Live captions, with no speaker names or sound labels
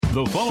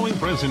The following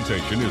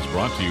presentation is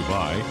brought to you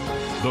by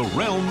the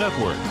Realm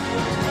Network.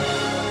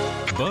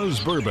 Buzz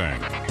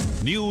Burbank,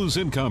 news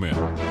and comment.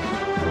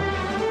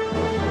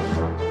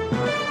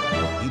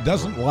 He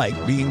doesn't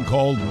like being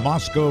called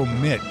Moscow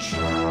Mitch.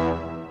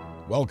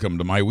 Welcome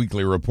to my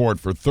weekly report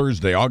for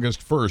Thursday,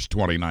 August 1st,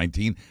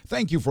 2019.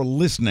 Thank you for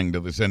listening to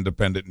this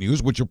independent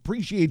news, which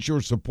appreciates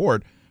your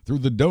support through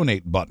the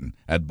donate button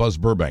at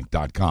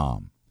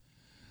buzzburbank.com.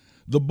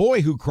 The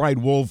boy who cried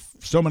wolf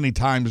so many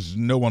times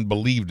no one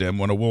believed him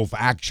when a wolf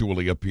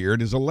actually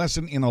appeared is a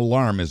lesson in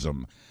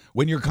alarmism.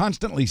 When you're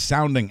constantly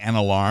sounding an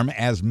alarm,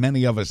 as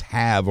many of us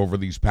have over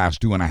these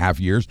past 2.5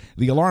 years,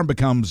 the alarm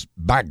becomes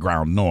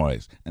background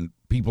noise, and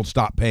people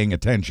stop paying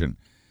attention.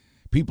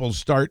 People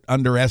start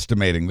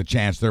underestimating the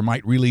chance there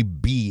might really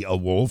be a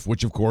wolf,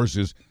 which of course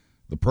is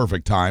the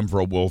perfect time for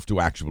a wolf to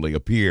actually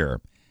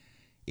appear.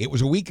 It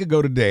was a week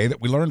ago today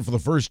that we learned for the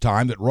first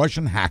time that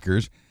Russian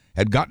hackers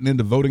had gotten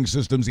into voting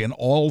systems in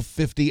all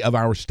 50 of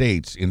our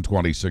states in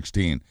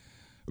 2016.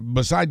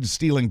 Besides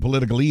stealing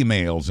political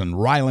emails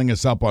and riling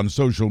us up on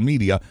social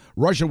media,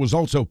 Russia was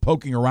also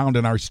poking around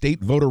in our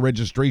state voter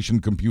registration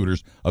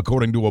computers,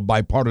 according to a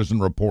bipartisan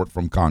report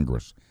from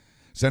Congress.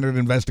 Senate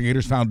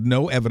investigators found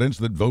no evidence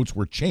that votes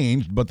were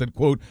changed, but that,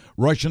 quote,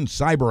 Russian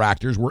cyber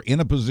actors were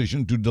in a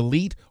position to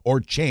delete or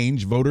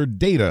change voter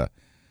data.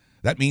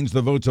 That means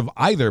the votes of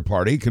either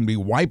party can be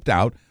wiped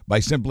out by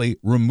simply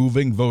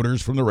removing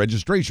voters from the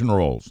registration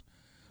rolls.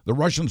 The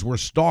Russians were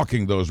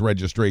stalking those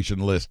registration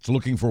lists,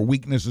 looking for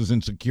weaknesses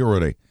in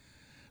security.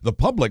 The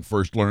public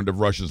first learned of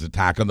Russia's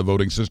attack on the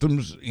voting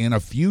systems in a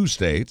few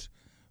states,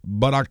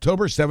 but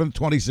October 7th,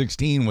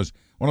 2016 was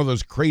one of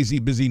those crazy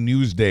busy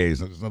news days.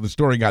 The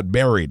story got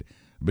buried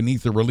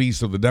beneath the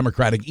release of the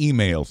Democratic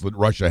emails that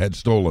Russia had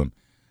stolen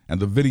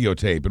and the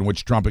videotape in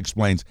which Trump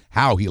explains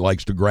how he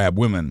likes to grab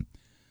women.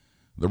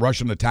 The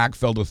Russian attack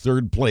fell to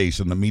third place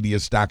in the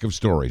media's stack of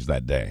stories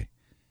that day.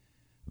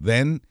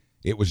 Then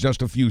it was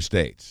just a few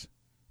states.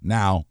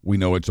 Now we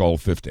know it's all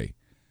 50.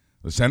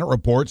 The Senate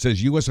report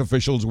says U.S.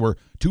 officials were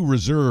too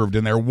reserved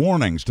in their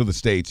warnings to the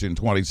states in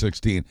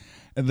 2016,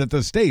 and that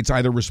the states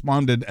either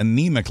responded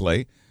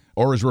anemically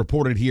or, as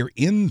reported here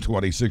in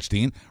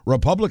 2016,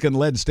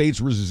 Republican-led states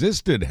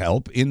resisted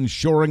help in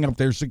shoring up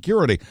their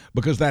security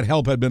because that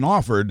help had been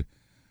offered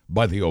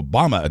by the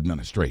Obama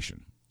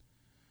administration.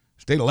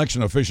 State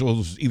election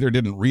officials either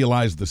didn't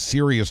realize the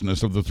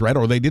seriousness of the threat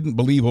or they didn't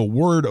believe a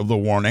word of the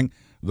warning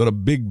that a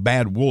big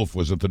bad wolf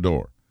was at the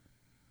door.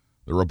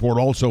 The report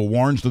also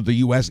warns that the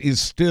U.S. is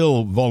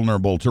still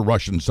vulnerable to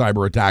Russian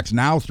cyber attacks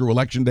now through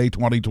Election Day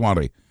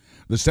 2020.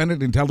 The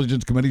Senate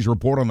Intelligence Committee's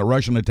report on the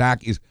Russian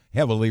attack is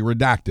heavily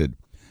redacted.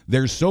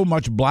 There's so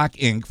much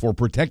black ink for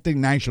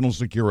protecting national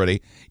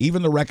security,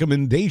 even the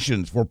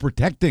recommendations for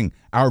protecting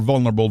our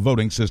vulnerable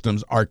voting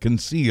systems are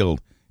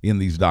concealed in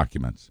these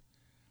documents.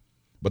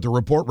 But the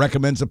report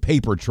recommends a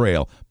paper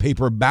trail,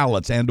 paper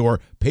ballots, and or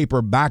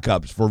paper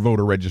backups for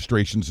voter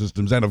registration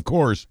systems, and of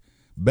course,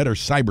 better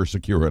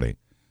cybersecurity.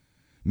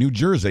 New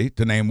Jersey,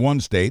 to name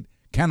one state,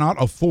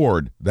 cannot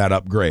afford that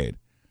upgrade.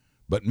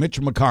 But Mitch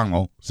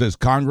McConnell says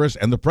Congress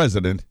and the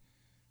president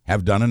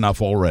have done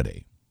enough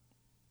already.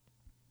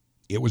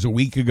 It was a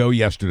week ago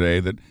yesterday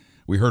that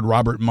we heard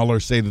Robert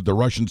Mueller say that the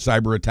Russian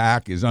cyber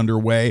attack is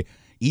underway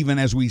even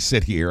as we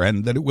sit here,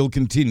 and that it will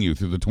continue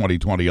through the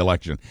 2020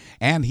 election.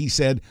 And he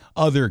said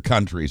other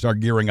countries are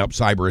gearing up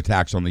cyber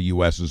attacks on the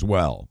U.S. as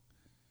well,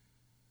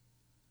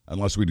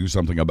 unless we do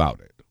something about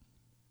it.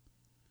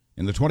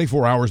 In the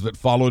 24 hours that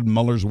followed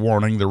Mueller's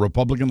warning, the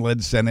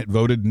Republican-led Senate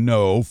voted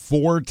no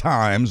 4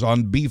 times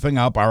on beefing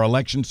up our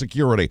election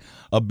security,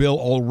 a bill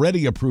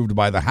already approved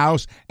by the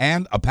House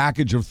and a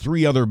package of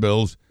 3 other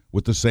bills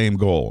with the same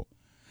goal.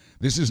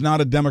 This is not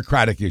a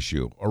Democratic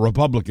issue, a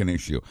Republican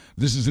issue.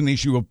 This is an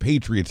issue of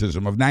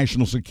patriotism, of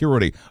national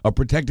security, of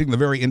protecting the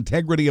very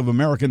integrity of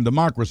American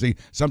democracy,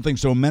 something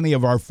so many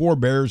of our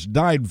forebears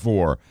died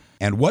for.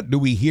 And what do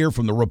we hear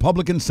from the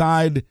Republican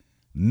side?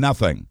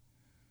 Nothing.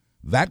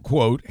 That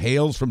quote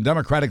hails from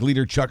Democratic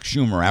leader Chuck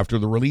Schumer after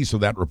the release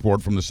of that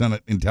report from the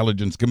Senate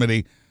Intelligence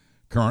Committee,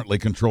 currently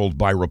controlled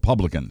by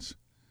Republicans.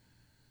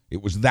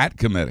 It was that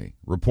committee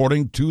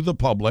reporting to the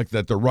public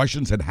that the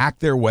Russians had hacked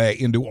their way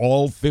into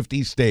all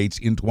 50 states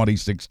in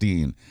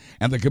 2016.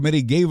 And the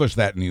committee gave us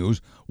that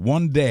news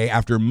one day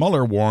after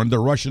Mueller warned the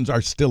Russians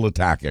are still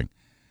attacking.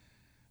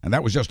 And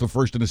that was just the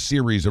first in a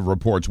series of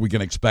reports we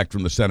can expect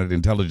from the Senate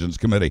Intelligence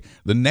Committee.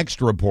 The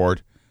next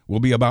report will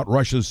be about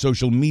Russia's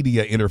social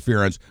media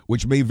interference,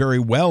 which may very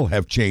well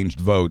have changed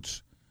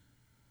votes.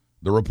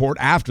 The report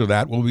after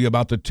that will be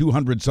about the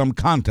 200-some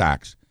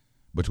contacts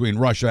between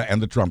Russia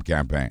and the Trump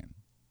campaign.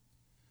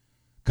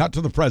 Cut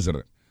to the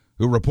president,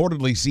 who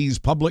reportedly sees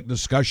public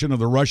discussion of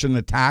the Russian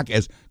attack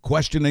as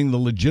questioning the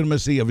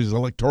legitimacy of his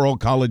Electoral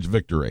College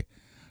victory.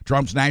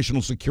 Trump's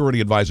national security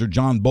advisor,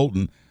 John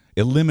Bolton,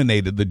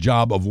 eliminated the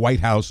job of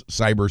White House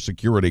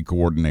cybersecurity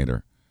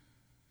coordinator.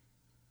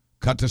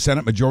 Cut to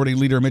Senate Majority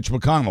Leader Mitch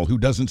McConnell, who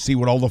doesn't see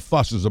what all the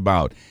fuss is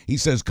about. He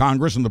says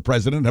Congress and the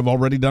president have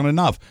already done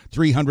enough,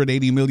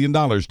 $380 million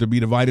to be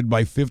divided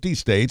by 50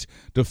 states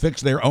to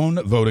fix their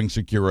own voting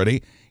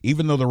security,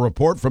 even though the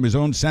report from his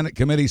own Senate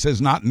committee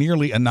says not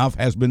nearly enough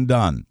has been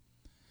done.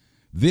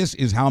 This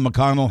is how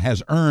McConnell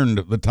has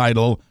earned the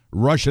title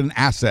Russian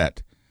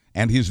Asset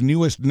and his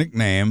newest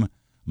nickname,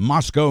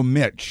 Moscow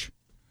Mitch.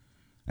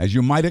 As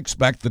you might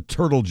expect, the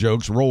turtle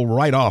jokes roll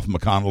right off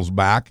McConnell's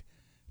back.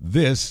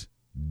 This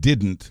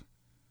didn't.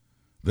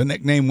 The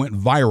nickname went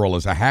viral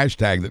as a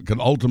hashtag that could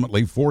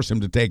ultimately force him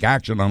to take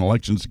action on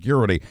election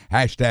security.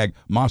 Hashtag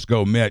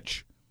Moscow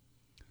Mitch.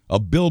 A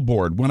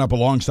billboard went up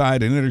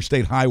alongside an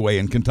interstate highway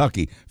in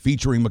Kentucky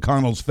featuring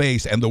McConnell's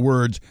face and the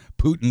words,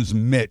 Putin's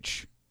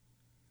Mitch.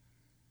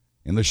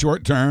 In the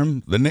short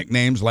term, the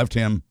nicknames left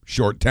him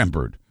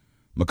short-tempered.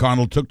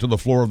 McConnell took to the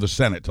floor of the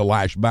Senate to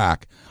lash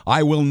back.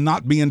 I will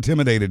not be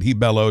intimidated, he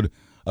bellowed,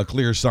 a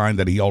clear sign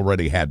that he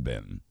already had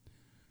been.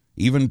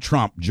 Even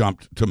Trump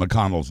jumped to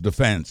McConnell's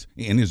defense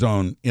in his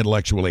own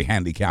intellectually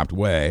handicapped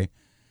way.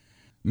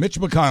 Mitch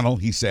McConnell,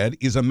 he said,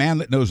 is a man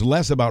that knows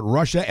less about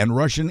Russia and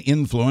Russian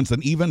influence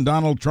than even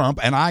Donald Trump,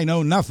 and I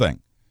know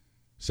nothing,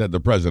 said the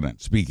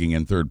president, speaking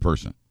in third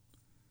person.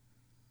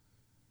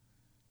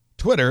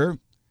 Twitter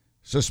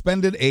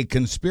suspended a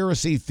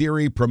conspiracy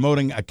theory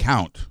promoting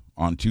account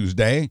on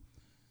Tuesday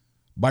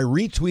by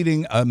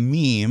retweeting a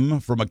meme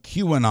from a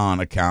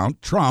QAnon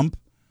account. Trump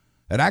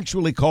had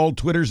actually called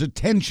Twitter's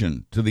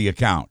attention to the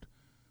account,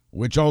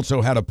 which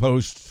also had a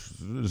post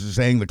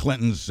saying the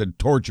Clintons had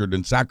tortured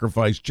and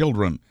sacrificed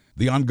children,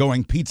 the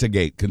ongoing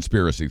Pizzagate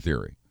conspiracy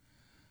theory.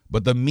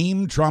 But the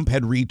meme Trump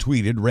had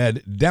retweeted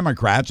read,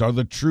 Democrats are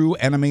the true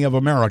enemy of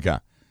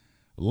America.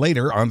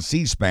 Later on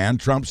C-SPAN,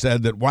 Trump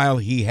said that while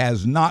he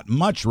has not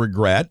much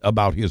regret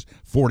about his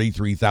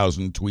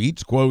 43,000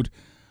 tweets, quote,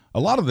 a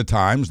lot of the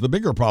times the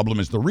bigger problem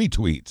is the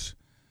retweets.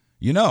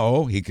 You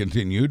know, he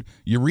continued,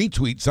 you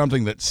retweet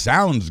something that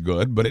sounds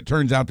good, but it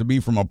turns out to be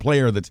from a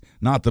player that's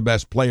not the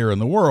best player in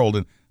the world,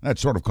 and that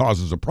sort of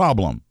causes a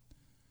problem.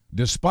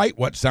 Despite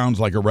what sounds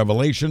like a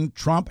revelation,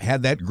 Trump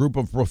had that group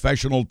of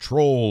professional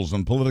trolls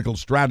and political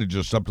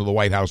strategists up to the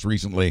White House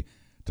recently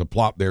to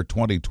plot their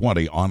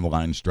 2020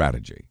 online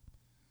strategy.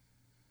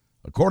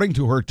 According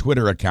to her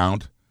Twitter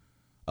account,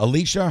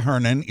 Alicia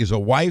Hernan is a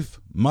wife,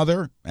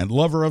 mother, and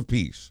lover of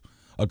peace.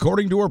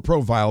 According to her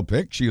profile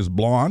pic, she is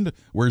blonde,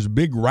 wears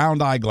big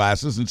round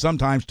eyeglasses, and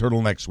sometimes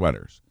turtleneck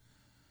sweaters.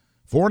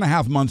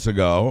 4.5 months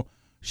ago,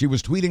 she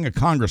was tweeting a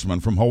congressman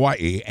from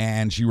Hawaii,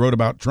 and she wrote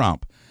about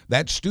Trump.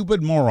 That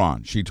stupid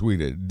moron, she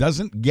tweeted,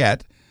 doesn't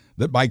get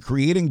that by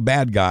creating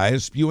bad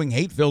guys, spewing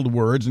hate-filled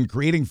words, and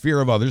creating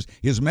fear of others,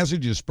 his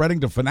message is spreading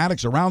to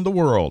fanatics around the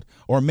world.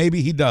 Or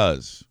maybe he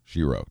does,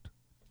 she wrote.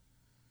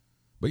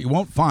 But you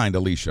won't find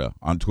Alicia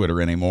on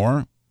Twitter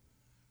anymore.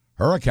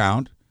 Her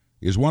account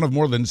is one of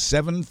more than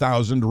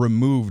 7,000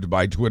 removed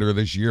by Twitter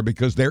this year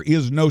because there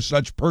is no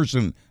such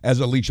person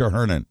as Alicia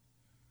Hernan.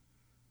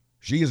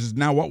 She is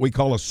now what we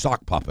call a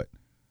sock puppet,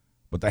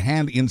 but the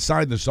hand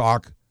inside the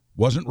sock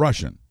wasn't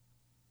Russian.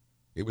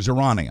 It was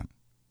Iranian.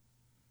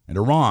 And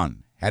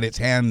Iran had its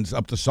hands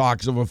up the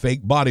socks of a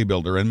fake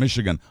bodybuilder in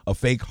Michigan, a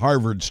fake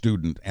Harvard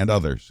student, and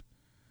others.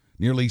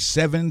 Nearly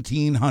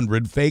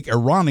 1,700 fake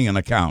Iranian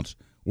accounts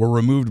were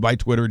removed by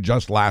Twitter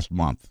just last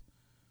month.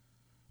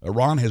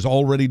 Iran has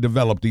already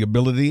developed the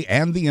ability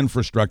and the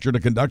infrastructure to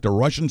conduct a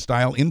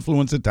Russian-style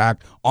influence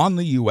attack on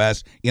the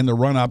U.S. in the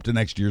run-up to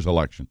next year's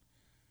election.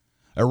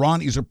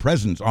 Iran is a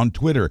presence on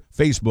Twitter,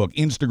 Facebook,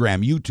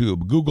 Instagram,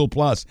 YouTube, Google+,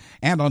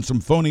 and on some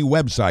phony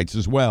websites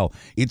as well.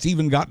 It's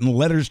even gotten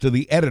letters to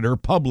the editor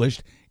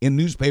published in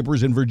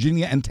newspapers in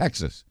Virginia and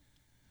Texas.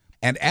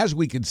 And as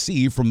we could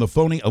see from the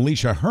phony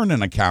Alicia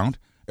Hernan account,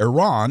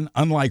 Iran,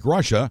 unlike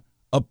Russia,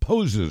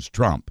 opposes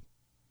Trump.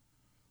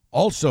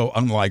 Also,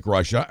 unlike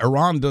Russia,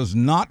 Iran does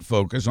not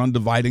focus on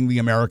dividing the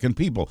American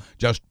people,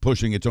 just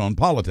pushing its own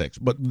politics,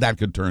 but that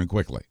could turn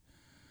quickly.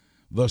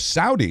 The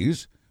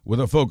Saudis, with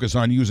a focus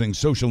on using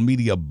social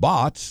media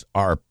bots,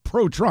 are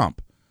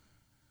pro-Trump.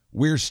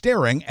 We're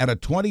staring at a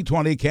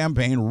 2020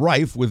 campaign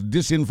rife with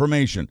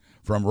disinformation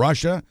from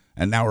Russia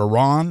and now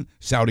Iran,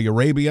 Saudi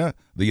Arabia,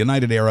 the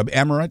United Arab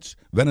Emirates,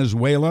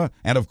 Venezuela,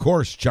 and of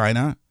course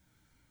China.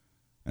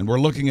 And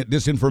we're looking at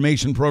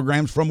disinformation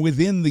programs from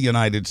within the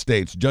United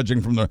States,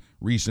 judging from the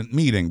recent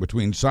meeting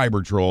between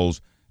cyber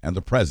trolls and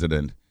the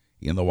president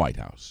in the White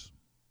House.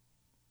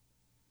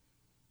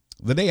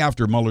 The day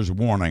after Mueller's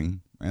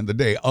warning and the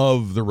day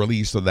of the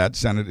release of that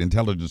Senate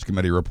Intelligence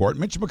Committee report,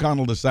 Mitch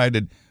McConnell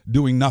decided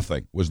doing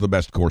nothing was the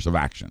best course of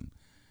action.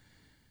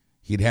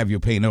 He'd have you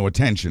pay no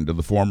attention to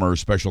the former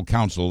special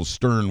counsel's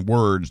stern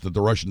words that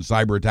the Russian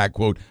cyber attack,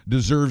 quote,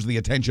 deserves the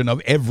attention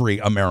of every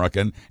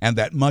American and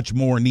that much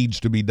more needs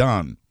to be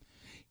done.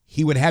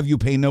 He would have you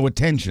pay no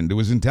attention to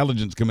his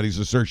Intelligence Committee's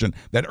assertion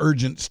that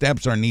urgent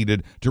steps are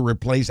needed to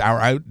replace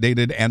our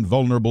outdated and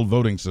vulnerable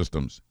voting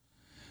systems.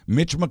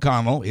 Mitch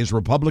McConnell, his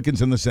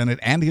Republicans in the Senate,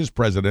 and his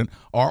president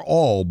are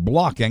all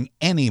blocking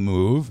any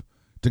move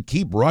to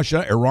keep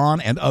Russia,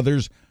 Iran, and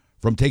others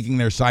from taking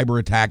their cyber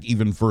attack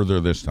even further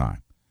this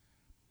time.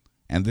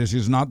 And this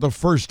is not the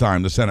first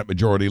time the Senate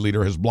Majority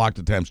Leader has blocked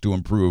attempts to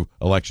improve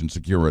election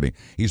security.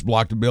 He's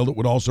blocked a bill that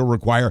would also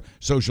require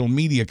social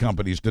media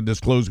companies to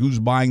disclose who's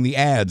buying the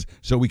ads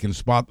so we can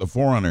spot the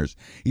foreigners.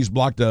 He's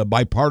blocked a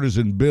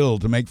bipartisan bill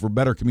to make for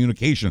better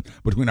communication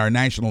between our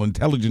national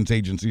intelligence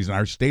agencies and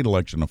our state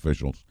election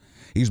officials.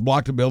 He's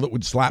blocked a bill that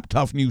would slap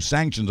tough new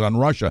sanctions on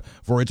Russia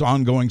for its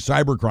ongoing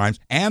cyber crimes,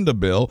 and a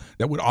bill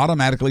that would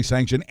automatically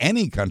sanction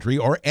any country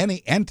or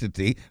any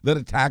entity that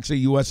attacks a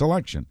U.S.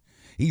 election.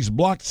 He's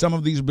blocked some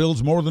of these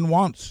bills more than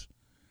once.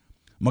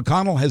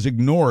 McConnell has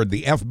ignored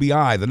the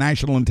FBI, the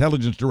National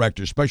Intelligence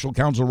Director, Special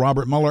Counsel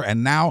Robert Mueller,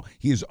 and now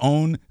his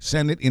own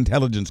Senate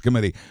Intelligence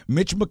Committee.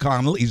 Mitch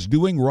McConnell is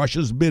doing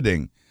Russia's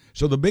bidding.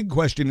 So the big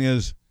question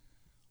is,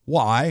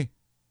 why?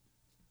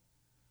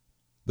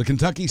 The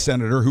Kentucky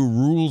senator who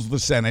rules the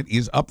Senate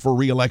is up for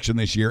re-election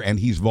this year, and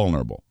he's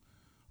vulnerable.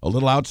 A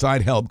little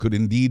outside help could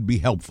indeed be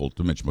helpful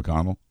to Mitch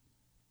McConnell.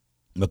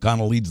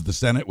 McConnell leads the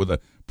Senate with a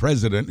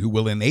president who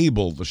will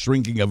enable the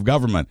shrinking of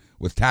government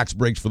with tax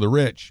breaks for the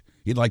rich.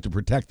 He'd like to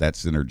protect that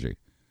synergy.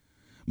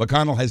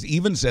 McConnell has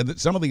even said that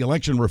some of the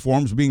election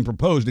reforms being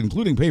proposed,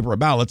 including paper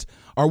ballots,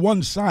 are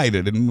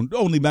one-sided and would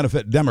only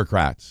benefit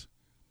Democrats.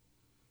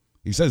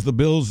 He says the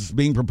bills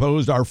being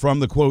proposed are from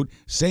the, quote,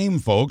 same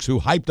folks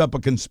who hyped up a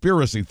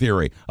conspiracy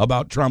theory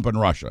about Trump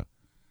and Russia.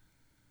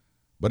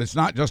 But it's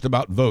not just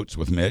about votes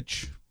with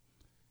Mitch.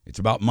 It's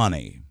about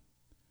money.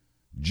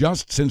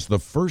 Just since the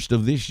first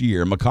of this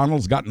year,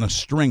 McConnell's gotten a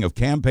string of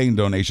campaign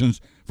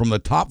donations from the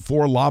top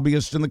 4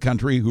 lobbyists in the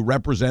country who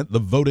represent the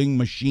voting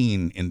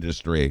machine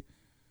industry.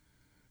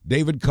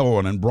 David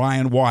Cohen and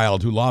Brian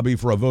Wild, who lobby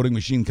for a voting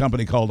machine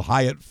company called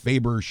Hyatt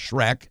Faber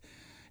Schreck,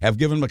 have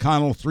given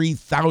McConnell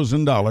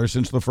 $3,000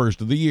 since the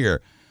first of the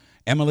year.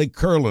 Emily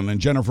Curlin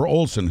and Jennifer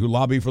Olson, who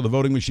lobby for the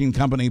voting machine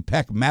company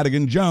Peck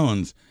Madigan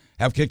Jones,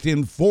 have kicked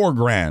in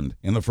 $4,000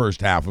 in the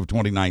first half of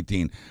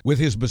 2019. With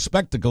his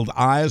bespectacled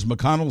eyes,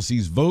 McConnell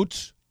sees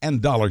votes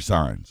and dollar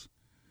signs.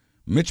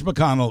 Mitch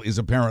McConnell is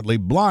apparently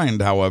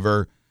blind,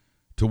 however,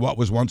 to what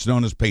was once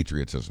known as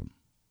patriotism.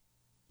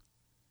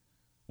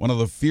 One of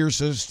the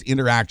fiercest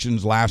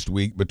interactions last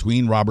week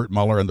between Robert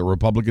Mueller and the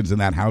Republicans in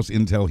that House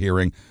Intel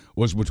hearing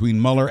was between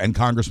Mueller and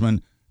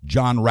Congressman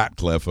John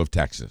Ratcliffe of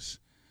Texas.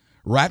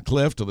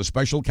 Ratcliffe, to the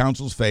special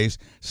counsel's face,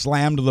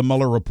 slammed the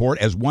Mueller report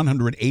as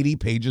 180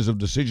 pages of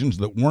decisions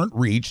that weren't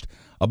reached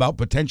about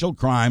potential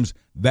crimes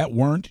that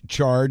weren't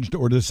charged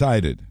or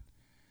decided.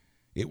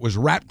 It was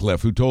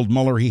Ratcliffe who told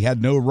Mueller he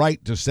had no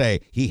right to say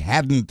he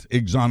hadn't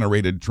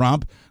exonerated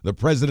Trump. The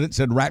president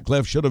said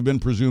Ratcliffe should have been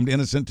presumed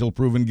innocent till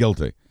proven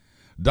guilty.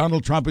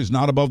 Donald Trump is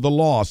not above the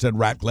law, said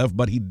Ratcliffe,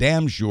 but he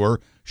damn sure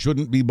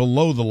shouldn't be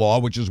below the law,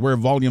 which is where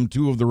Volume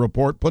 2 of the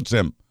report puts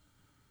him.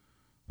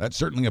 That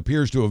certainly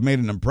appears to have made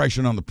an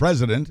impression on the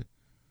president,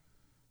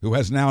 who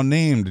has now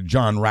named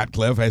John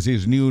Ratcliffe as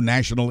his new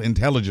National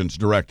Intelligence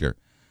Director.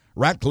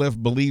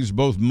 Ratcliffe believes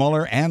both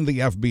Mueller and the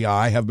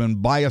FBI have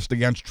been biased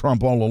against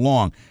Trump all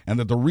along, and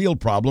that the real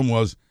problem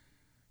was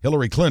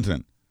Hillary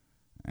Clinton,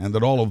 and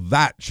that all of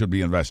that should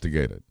be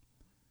investigated.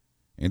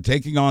 In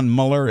taking on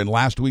Mueller in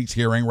last week's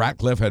hearing,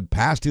 Ratcliffe had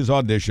passed his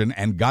audition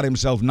and got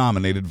himself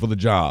nominated for the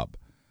job.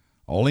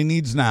 All he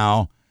needs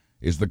now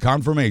is the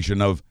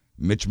confirmation of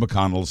Mitch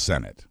McConnell's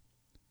Senate.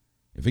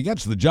 If he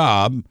gets the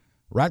job,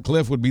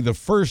 Ratcliffe would be the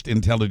first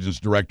intelligence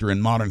director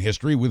in modern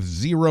history with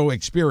zero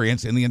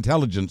experience in the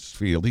intelligence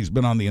field. He's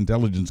been on the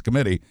Intelligence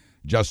Committee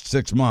just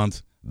 6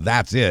 months.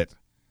 That's it.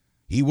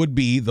 He would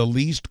be the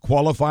least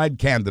qualified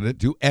candidate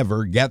to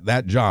ever get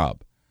that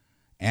job.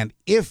 And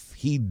if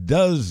he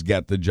does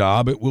get the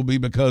job, it will be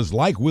because,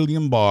 like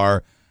William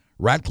Barr,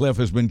 Ratcliffe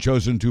has been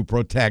chosen to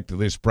protect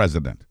this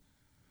president.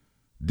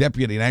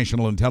 Deputy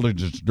National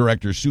Intelligence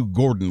Director Sue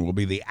Gordon will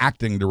be the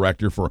acting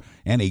director for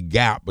any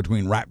gap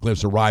between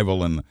Ratcliffe's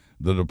arrival and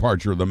the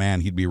departure of the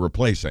man he'd be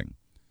replacing,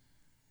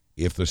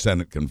 if the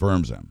Senate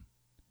confirms him.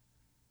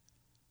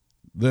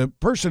 The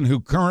person who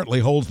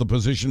currently holds the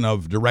position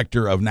of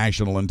Director of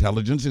National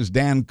Intelligence is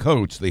Dan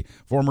Coats, the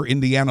former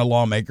Indiana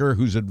lawmaker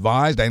who's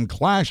advised and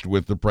clashed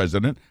with the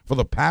president for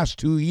the past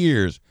 2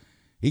 years.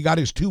 He got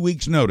his 2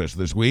 weeks' notice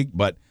this week,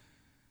 but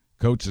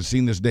Coats has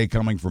seen this day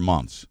coming for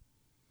months.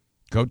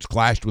 Coats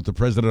clashed with the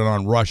president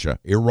on Russia,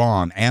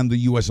 Iran, and the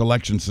U.S.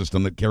 election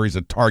system that carries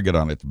a target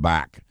on its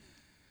back.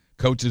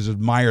 Coats is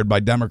admired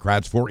by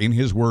Democrats for, in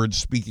his words,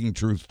 speaking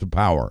truth to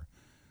power.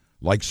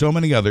 Like so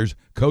many others,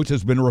 Coats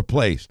has been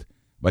replaced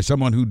by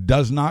someone who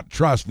does not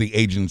trust the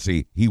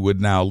agency he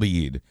would now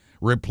lead,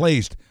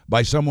 replaced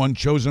by someone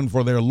chosen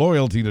for their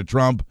loyalty to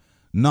Trump,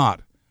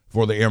 not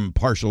for their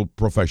impartial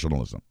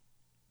professionalism.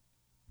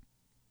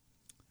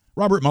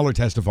 Robert Mueller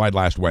testified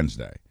last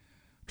Wednesday.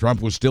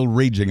 Trump was still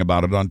raging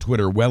about it on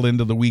Twitter well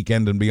into the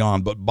weekend and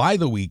beyond, but by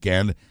the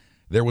weekend,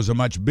 there was a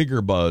much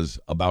bigger buzz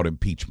about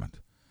impeachment.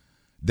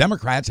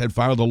 Democrats had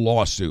filed a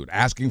lawsuit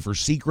asking for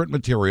secret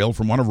material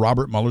from one of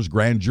Robert Mueller's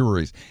grand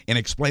juries. In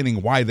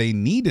explaining why they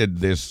needed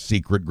this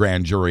secret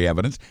grand jury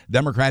evidence,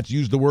 Democrats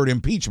used the word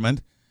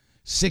impeachment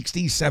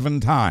 67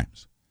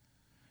 times.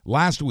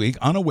 Last week,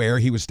 unaware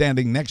he was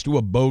standing next to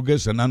a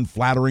bogus and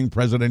unflattering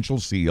presidential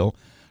seal,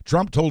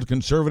 Trump told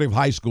conservative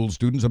high school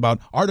students about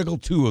Article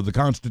 2 of the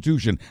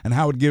Constitution and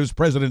how it gives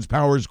presidents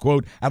powers,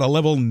 quote, at a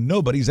level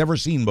nobody's ever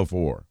seen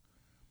before.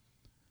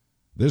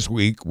 This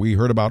week, we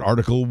heard about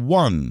Article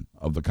 1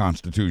 of the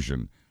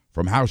Constitution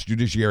from House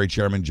Judiciary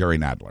Chairman Jerry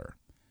Nadler.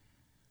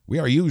 We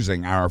are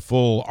using our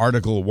full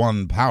Article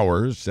 1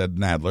 powers, said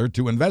Nadler,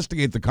 to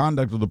investigate the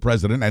conduct of the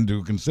president and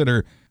to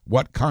consider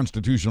what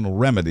constitutional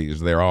remedies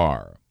there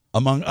are.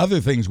 Among other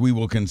things we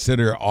will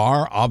consider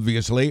are,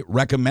 obviously,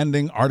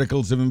 recommending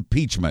articles of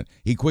impeachment.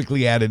 He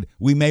quickly added,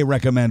 we may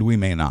recommend, we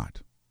may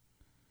not.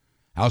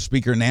 House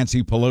Speaker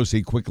Nancy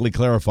Pelosi quickly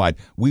clarified,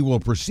 we will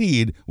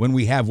proceed when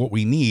we have what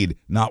we need,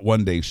 not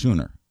one day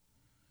sooner.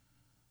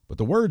 But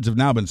the words have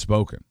now been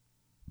spoken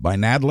by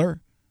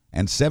Nadler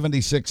and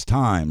 76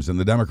 times in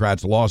the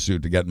Democrats'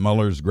 lawsuit to get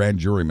Mueller's grand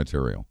jury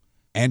material.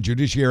 And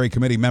Judiciary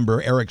Committee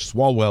member Eric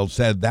Swalwell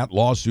said that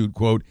lawsuit,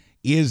 quote,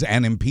 is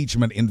an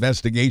impeachment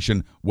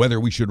investigation, whether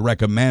we should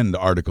recommend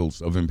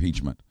articles of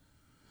impeachment.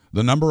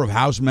 The number of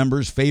House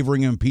members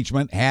favoring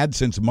impeachment had,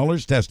 since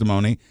Mueller's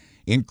testimony,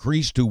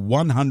 increased to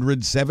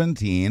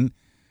 117,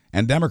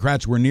 and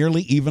Democrats were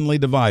nearly evenly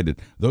divided.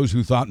 Those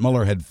who thought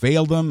Mueller had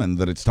failed them and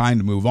that it's time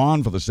to move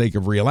on for the sake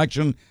of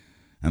re-election,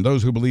 and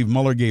those who believe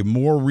Mueller gave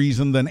more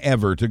reason than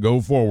ever to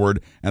go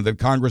forward and that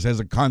Congress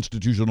has a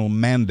constitutional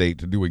mandate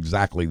to do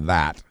exactly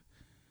that.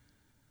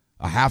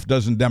 A half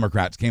dozen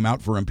Democrats came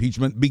out for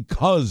impeachment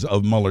because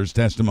of Mueller's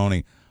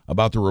testimony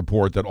about the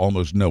report that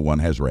almost no one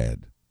has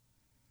read.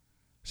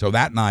 So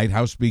that night,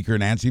 House Speaker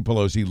Nancy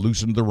Pelosi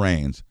loosened the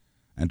reins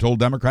and told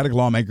Democratic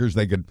lawmakers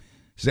they could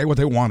say what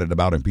they wanted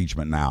about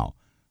impeachment now,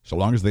 so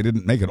long as they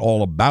didn't make it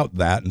all about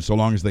that and so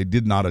long as they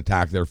did not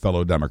attack their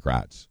fellow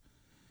Democrats.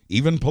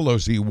 Even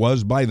Pelosi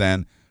was by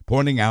then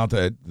pointing out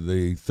that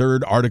the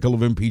third article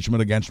of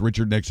impeachment against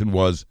Richard Nixon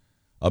was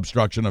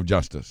obstruction of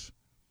justice.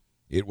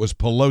 It was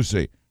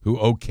Pelosi who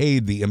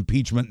okayed the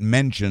impeachment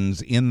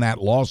mentions in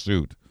that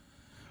lawsuit.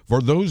 For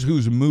those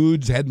whose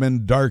moods had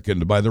been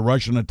darkened by the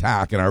Russian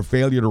attack and our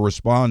failure to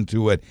respond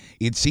to it,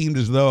 it seemed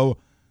as though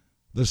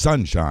the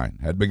sunshine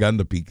had begun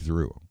to peek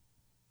through.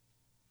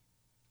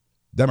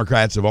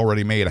 Democrats have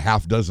already made a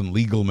half dozen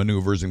legal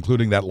maneuvers,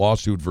 including that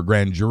lawsuit for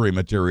grand jury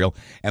material,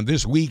 and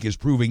this week is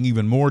proving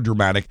even more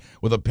dramatic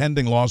with a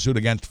pending lawsuit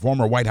against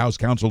former White House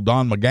counsel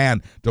Don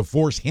McGahn to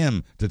force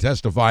him to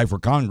testify for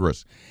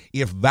Congress.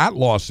 If that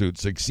lawsuit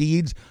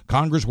succeeds,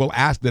 Congress will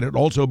ask that it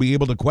also be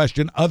able to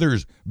question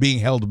others being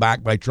held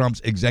back by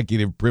Trump's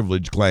executive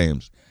privilege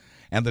claims.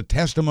 And the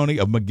testimony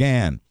of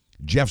McGahn,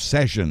 Jeff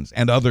Sessions,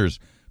 and others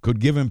could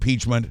give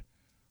impeachment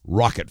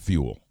rocket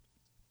fuel.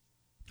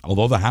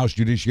 Although the House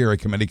Judiciary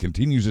Committee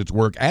continues its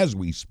work as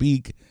we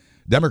speak,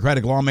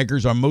 Democratic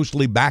lawmakers are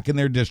mostly back in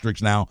their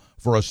districts now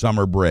for a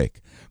summer break.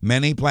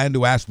 Many plan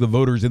to ask the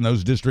voters in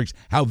those districts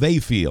how they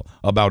feel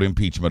about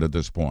impeachment at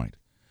this point.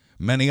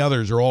 Many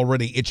others are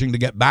already itching to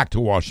get back to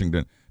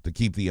Washington to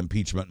keep the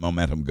impeachment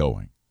momentum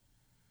going.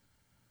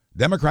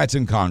 Democrats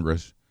in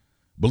Congress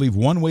believe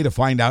one way to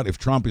find out if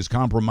Trump is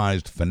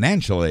compromised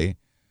financially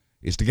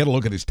is to get a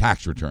look at his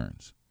tax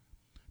returns.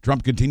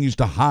 Trump continues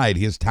to hide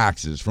his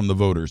taxes from the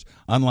voters,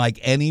 unlike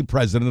any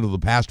president of the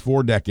past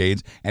 4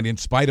 decades, and in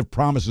spite of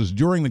promises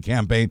during the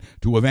campaign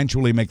to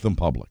eventually make them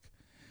public.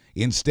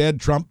 Instead,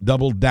 Trump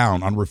doubled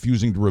down on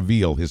refusing to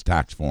reveal his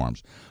tax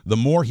forms. The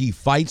more he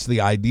fights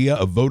the idea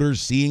of voters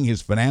seeing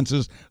his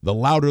finances, the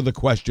louder the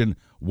question,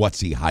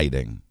 what's he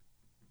hiding?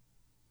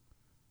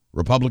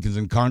 Republicans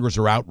in Congress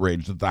are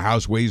outraged that the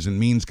House Ways and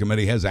Means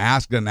Committee has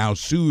asked and now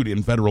sued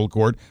in federal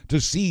court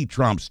to see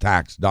Trump's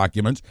tax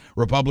documents.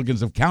 Republicans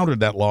have countered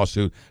that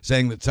lawsuit,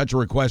 saying that such a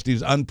request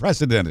is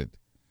unprecedented.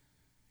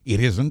 It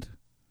isn't.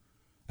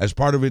 As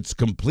part of its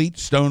complete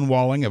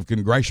stonewalling of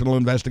congressional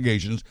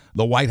investigations,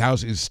 the White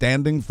House is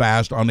standing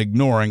fast on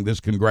ignoring this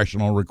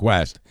congressional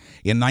request.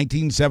 In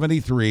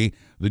 1973,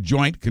 the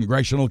Joint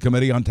Congressional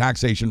Committee on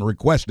Taxation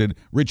requested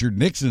Richard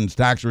Nixon's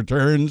tax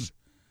returns.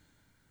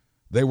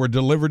 They were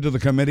delivered to the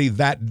committee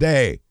that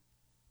day.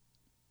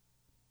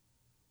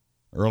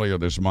 Earlier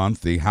this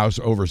month, the House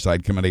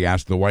Oversight Committee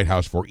asked the White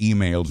House for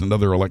emails and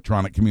other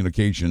electronic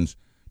communications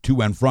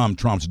to and from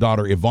Trump's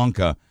daughter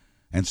Ivanka,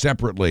 and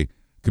separately,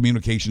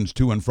 communications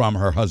to and from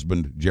her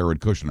husband,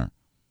 Jared Kushner.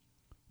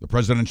 The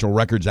Presidential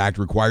Records Act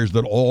requires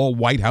that all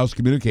White House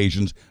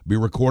communications be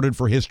recorded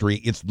for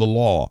history. It's the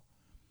law.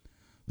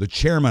 The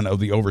chairman of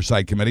the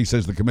Oversight Committee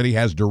says the committee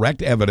has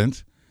direct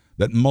evidence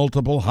that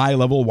multiple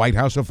high-level White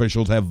House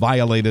officials have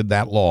violated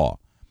that law.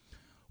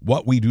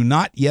 What we do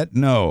not yet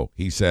know,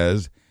 he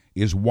says,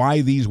 is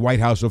why these White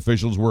House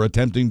officials were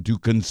attempting to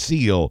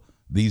conceal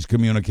these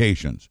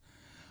communications.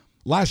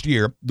 Last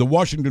year, the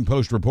Washington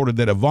Post reported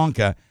that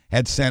Ivanka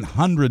had sent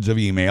hundreds of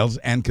emails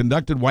and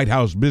conducted White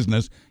House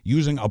business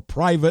using a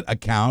private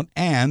account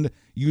and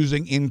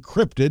using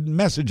encrypted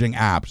messaging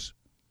apps.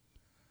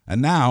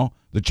 And now,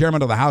 the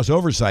chairman of the House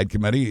Oversight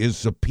Committee is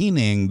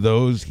subpoenaing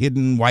those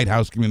hidden White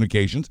House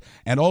communications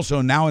and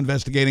also now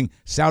investigating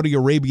Saudi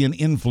Arabian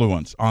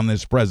influence on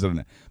this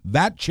president.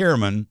 That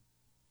chairman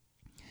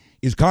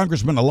is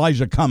Congressman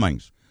Elijah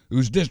Cummings,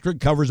 whose district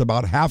covers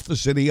about half the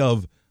city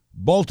of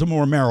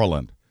Baltimore,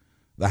 Maryland,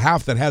 the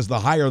half that has the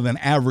higher than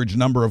average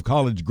number of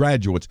college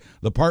graduates,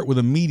 the part with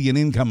a median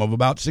income of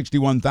about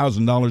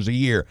 $61,000 a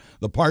year,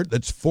 the part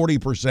that's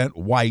 40%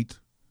 white.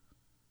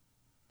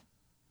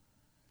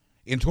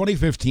 In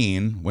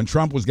 2015, when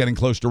Trump was getting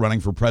close to running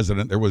for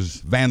president, there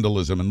was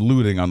vandalism and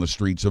looting on the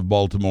streets of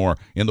Baltimore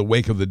in the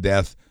wake of the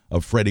death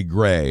of Freddie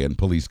Gray in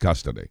police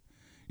custody.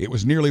 It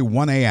was nearly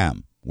 1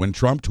 a.m. when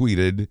Trump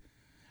tweeted,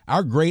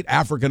 "Our great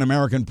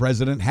African-American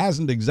president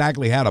hasn't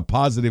exactly had a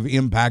positive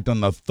impact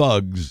on the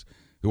thugs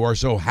who are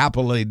so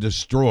happily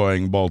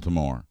destroying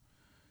Baltimore."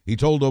 He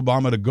told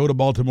Obama to go to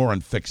Baltimore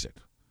and fix it.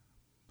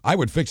 "I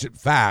would fix it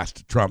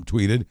fast," Trump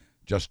tweeted,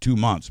 just 2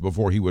 months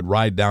before he would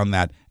ride down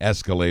that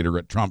escalator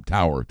at Trump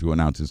Tower to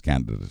announce his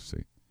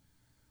candidacy.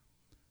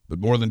 But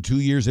more than 2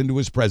 years into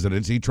his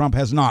presidency, Trump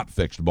has not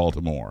fixed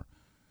Baltimore,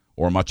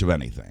 or much of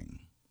anything.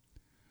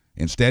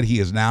 Instead, he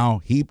has now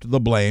heaped the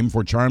blame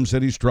for Charm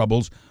City's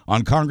troubles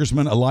on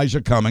Congressman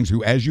Elijah Cummings,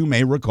 who, as you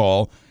may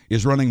recall,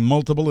 is running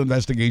multiple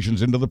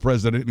investigations into the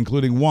president,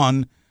 including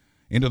one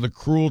into the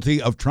cruelty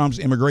of Trump's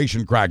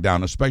immigration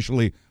crackdown,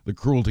 especially the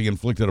cruelty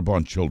inflicted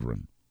upon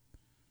children.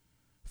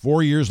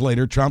 4 years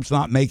later, Trump's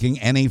not making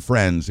any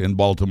friends in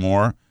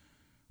Baltimore,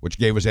 which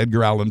gave us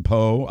Edgar Allan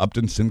Poe,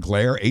 Upton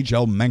Sinclair,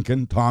 H.L.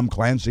 Mencken, Tom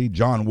Clancy,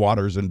 John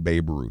Waters, and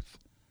Babe Ruth.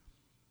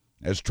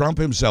 As Trump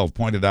himself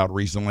pointed out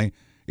recently,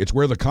 it's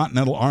where the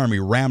Continental Army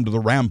rammed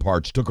the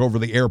ramparts, took over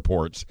the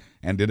airports,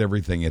 and did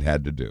everything it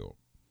had to do.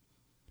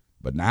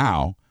 But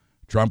now,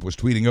 Trump was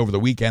tweeting over the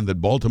weekend that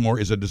Baltimore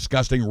is a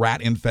disgusting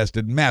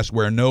rat-infested mess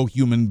where no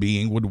human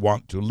being would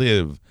want to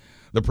live.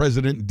 The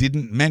president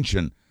didn't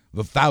mention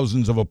the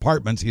thousands of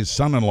apartments his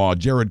son-in-law,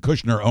 Jared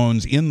Kushner,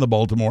 owns in the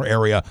Baltimore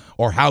area,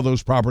 or how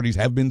those properties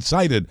have been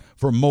cited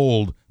for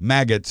mold,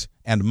 maggots,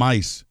 and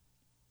mice.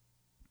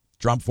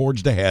 Trump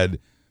forged ahead,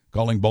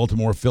 calling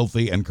Baltimore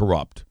filthy and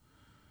corrupt.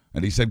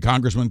 And he said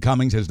Congressman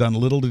Cummings has done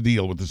little to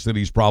deal with the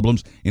city's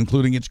problems,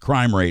 including its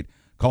crime rate,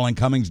 calling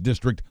Cummings'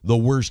 district the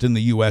worst in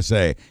the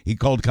USA. He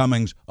called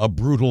Cummings a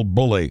brutal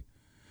bully.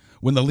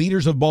 When the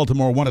leaders of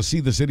Baltimore want to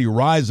see the city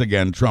rise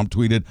again, Trump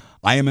tweeted,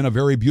 "I am in a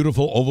very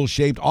beautiful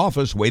oval-shaped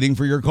office waiting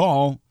for your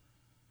call."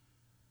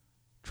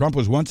 Trump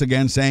was once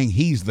again saying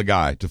he's the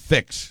guy to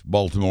fix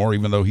Baltimore,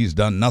 even though he's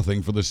done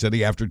nothing for the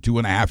city after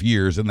 2.5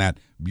 years in that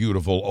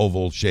beautiful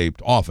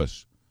oval-shaped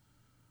office.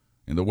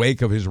 In the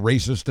wake of his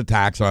racist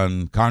attacks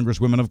on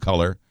congresswomen of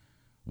color,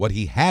 what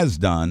he has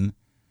done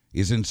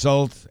is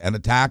insult and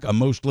attack a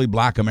mostly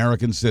black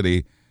American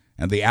city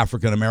and the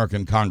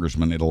African-American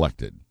congressman it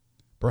elected.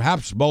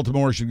 Perhaps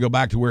Baltimore should go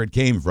back to where it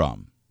came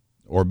from,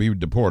 or be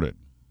deported.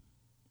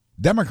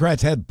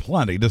 Democrats had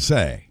plenty to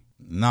say,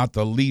 not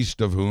the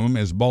least of whom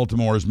is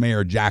Baltimore's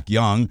Mayor Jack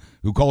Young,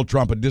 who called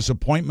Trump a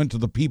disappointment to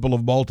the people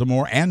of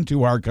Baltimore and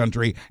to our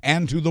country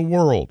and to the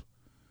world.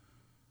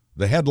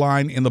 The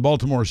headline in the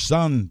Baltimore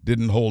Sun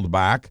didn't hold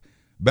back.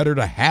 "Better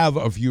to have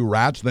a few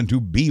rats than to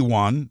be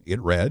one,"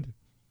 it read.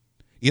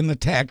 In the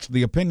text,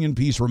 the opinion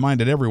piece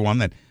reminded everyone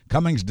that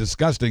Cummings'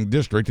 disgusting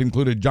district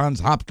included Johns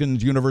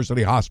Hopkins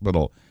University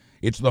Hospital.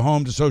 It's the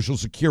home to Social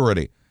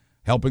Security,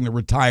 helping the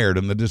retired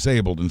and the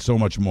disabled, and so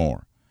much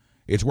more.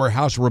 It's where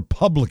House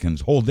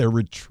Republicans hold their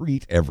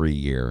retreat every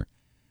year.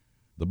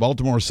 The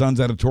Baltimore Sun's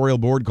editorial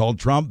board called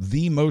Trump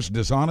the most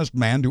dishonest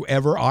man to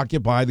ever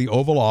occupy the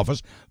Oval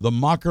Office, the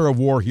mocker of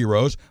war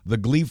heroes, the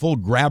gleeful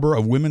grabber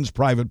of women's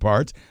private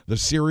parts, the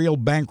serial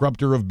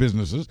bankrupter of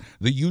businesses,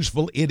 the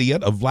useful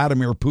idiot of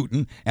Vladimir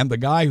Putin, and the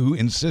guy who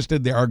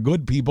insisted there are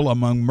good people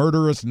among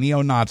murderous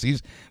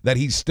neo-Nazis, that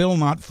he's still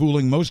not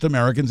fooling most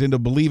Americans into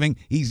believing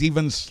he's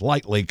even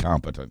slightly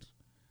competent.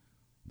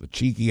 The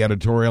cheeky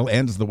editorial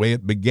ends the way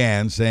it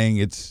began, saying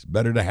it's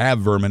better to have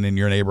vermin in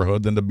your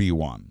neighborhood than to be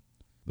one.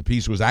 The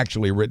piece was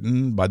actually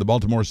written by the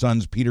Baltimore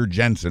Sun's Peter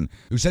Jensen,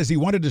 who says he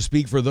wanted to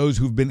speak for those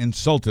who've been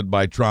insulted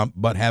by Trump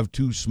but have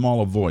too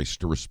small a voice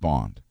to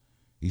respond.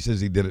 He says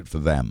he did it for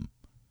them.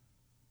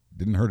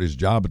 Didn't hurt his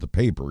job at the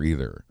paper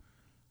either.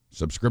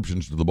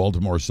 Subscriptions to the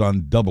Baltimore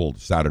Sun doubled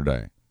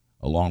Saturday,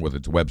 along with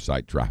its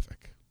website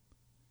traffic.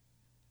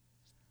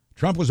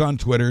 Trump was on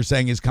Twitter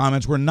saying his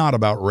comments were not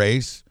about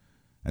race,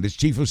 and his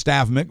chief of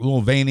staff, Mick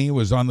Mulvaney,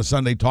 was on the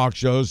Sunday talk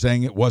show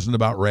saying it wasn't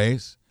about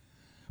race.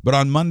 But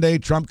on Monday,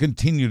 Trump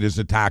continued his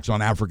attacks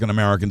on African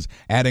Americans,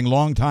 adding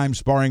longtime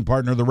sparring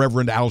partner the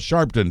Reverend Al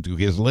Sharpton to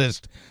his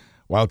list,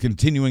 while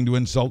continuing to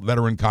insult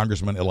veteran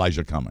Congressman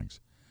Elijah Cummings.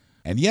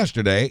 And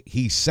yesterday,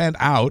 he sent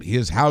out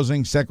his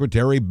housing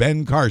secretary,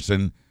 Ben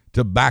Carson,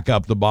 to back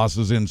up the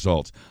boss's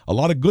insults. "A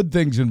lot of good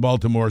things in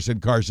Baltimore,"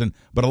 said Carson,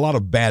 "but a lot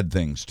of bad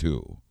things,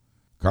 too."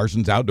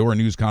 Carson's outdoor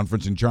news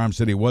conference in Charm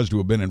City was to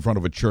have been in front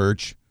of a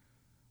church.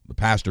 The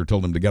pastor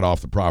told him to get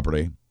off the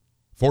property,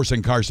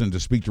 forcing Carson to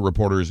speak to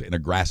reporters in a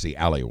grassy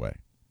alleyway.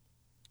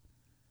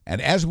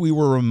 And as we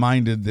were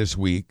reminded this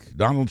week,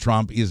 Donald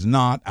Trump is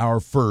not our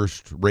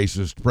first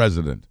racist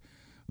president.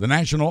 The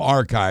National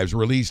Archives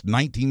released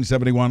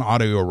 1971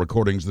 audio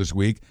recordings this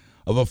week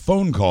of a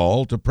phone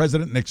call to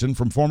President Nixon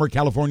from former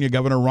California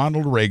Governor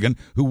Ronald Reagan,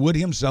 who would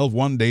himself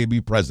one day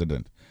be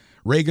president.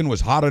 Reagan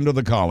was hot under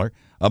the collar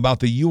about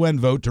the UN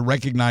vote to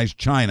recognize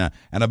China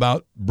and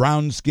about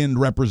brown-skinned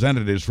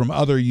representatives from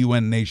other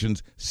UN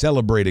nations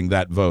celebrating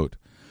that vote.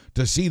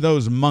 To see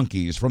those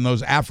monkeys from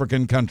those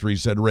African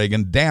countries, said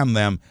Reagan, damn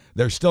them,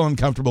 they're still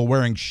uncomfortable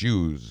wearing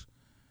shoes.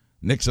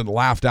 Nixon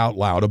laughed out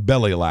loud, a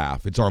belly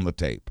laugh. It's on the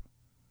tape.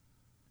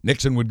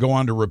 Nixon would go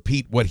on to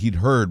repeat what he'd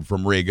heard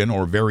from Reagan,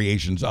 or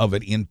variations of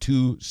it, in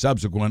two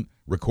subsequent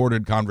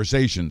recorded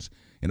conversations.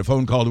 In a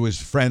phone call to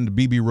his friend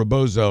Bibi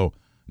Rebozo,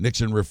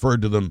 Nixon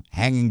referred to them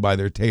hanging by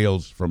their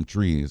tails from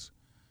trees.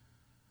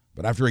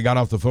 But after he got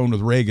off the phone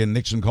with Reagan,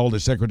 Nixon called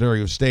his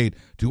Secretary of State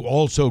to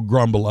also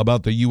grumble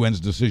about the UN's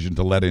decision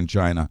to let in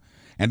China.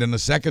 And in a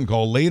second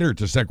call later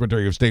to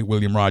Secretary of State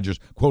William Rogers,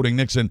 quoting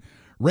Nixon,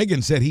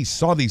 Reagan said he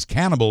saw these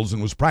cannibals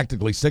and was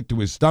practically sick to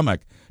his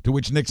stomach, to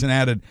which Nixon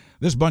added,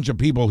 this bunch of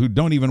people who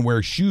don't even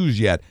wear shoes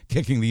yet,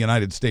 kicking the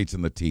United States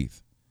in the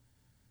teeth.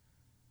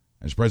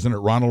 As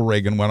President Ronald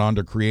Reagan went on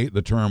to create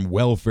the term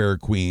welfare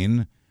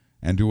queen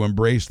and to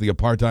embrace the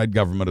apartheid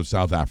government of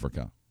South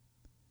Africa.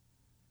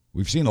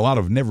 We've seen a lot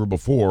of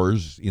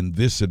never-befores in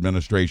this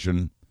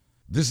administration.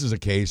 This is a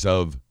case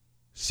of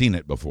seen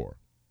it before.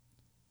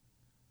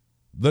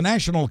 The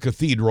National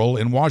Cathedral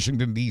in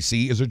Washington,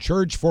 D.C. is a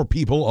church for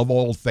people of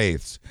all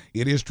faiths.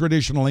 It is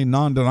traditionally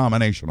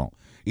non-denominational.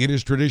 It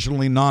is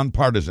traditionally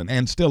nonpartisan,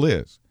 and still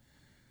is.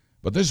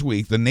 But this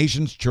week, the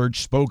nation's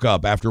church spoke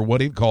up after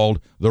what it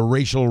called the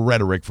racial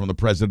rhetoric from the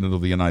President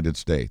of the United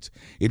States.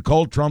 It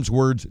called Trump's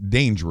words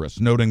dangerous,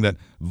 noting that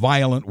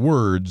violent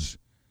words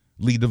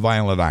lead to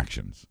violent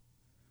actions.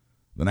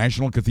 The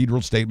National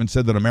Cathedral statement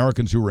said that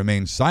Americans who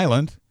remain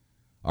silent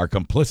are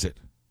complicit.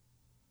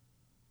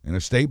 In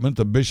a statement,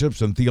 the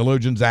bishops and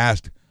theologians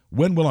asked,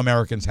 when will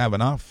Americans have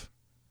enough?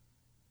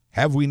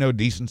 Have we no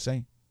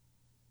decency?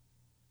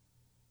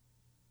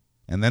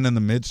 And then in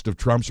the midst of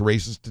Trump's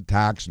racist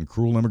attacks and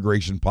cruel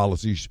immigration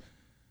policies,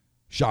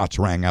 shots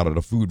rang out at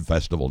a food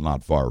festival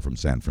not far from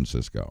San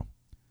Francisco.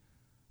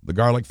 The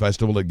Garlic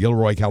Festival at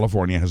Gilroy,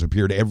 California, has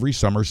appeared every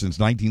summer since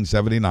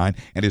 1979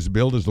 and is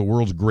billed as the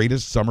world's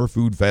greatest summer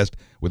food fest,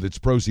 with its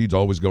proceeds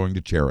always going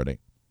to charity.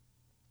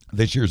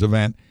 This year's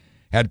event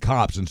had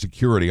cops and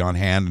security on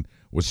hand and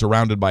was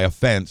surrounded by a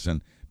fence,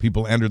 and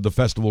people entered the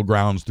festival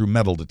grounds through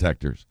metal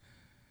detectors.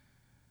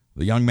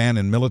 The young man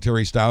in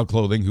military-style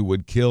clothing who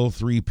would kill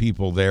 3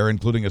 people there,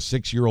 including a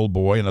 6-year-old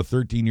boy and a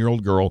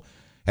 13-year-old girl,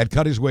 had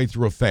cut his way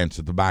through a fence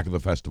at the back of the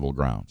festival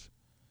grounds.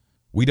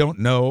 We don't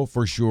know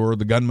for sure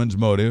the gunman's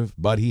motive,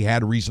 but he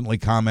had recently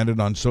commented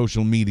on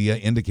social media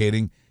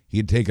indicating he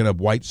had taken up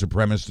white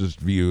supremacist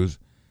views.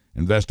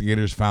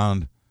 Investigators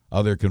found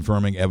other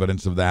confirming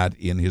evidence of that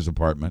in his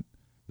apartment.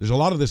 There's a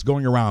lot of this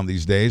going around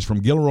these days, from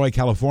Gilroy,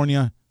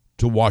 California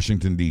to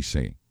Washington,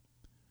 D.C.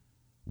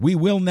 We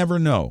will never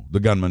know the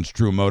gunman's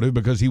true motive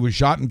because he was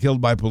shot and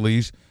killed by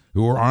police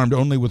who were armed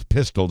only with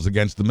pistols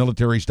against the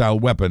military-style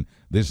weapon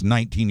this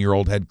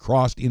 19-year-old had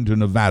crossed into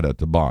Nevada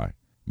to buy.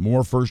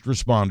 More first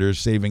responders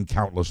saving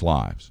countless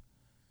lives.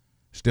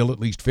 Still, at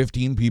least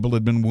 15 people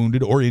had been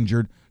wounded or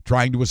injured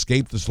trying to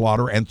escape the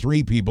slaughter, and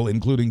 3 people,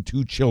 including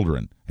 2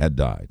 children, had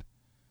died.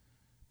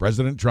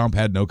 President Trump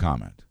had no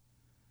comment.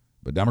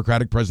 But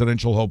Democratic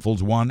presidential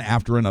hopefuls, one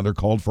after another,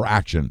 called for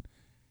action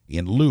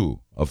in lieu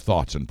of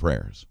thoughts and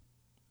prayers.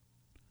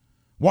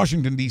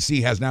 Washington,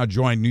 D.C. has now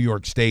joined New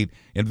York State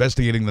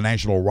investigating the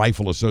National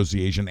Rifle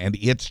Association and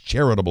its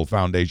charitable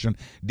foundation.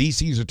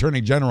 D.C.'s Attorney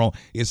General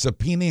is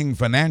subpoenaing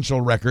financial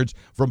records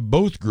from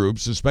both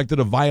groups suspected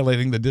of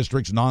violating the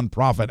district's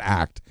Nonprofit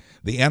Act.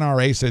 The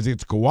NRA says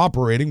it's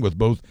cooperating with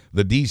both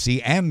the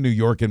D.C. and New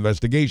York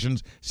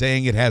investigations,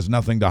 saying it has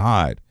nothing to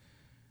hide.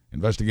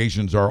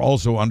 Investigations are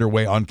also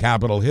underway on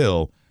Capitol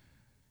Hill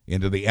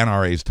into the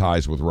NRA's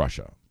ties with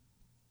Russia.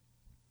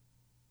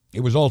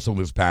 It was also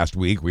this past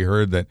week we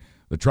heard that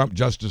the Trump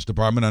Justice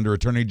Department, under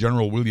Attorney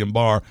General William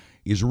Barr,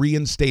 is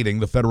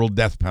reinstating the federal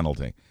death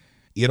penalty.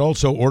 It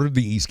also ordered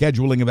the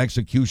scheduling of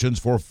executions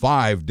for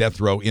 5 death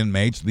row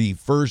inmates, the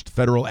first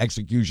federal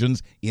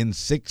executions in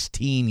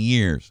 16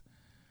 years.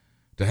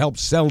 To help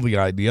sell the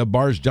idea,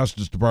 Barr's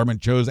Justice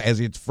Department chose as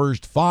its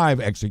first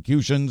 5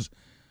 executions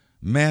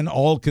men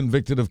all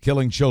convicted of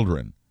killing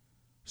children.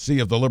 See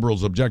if the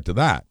liberals object to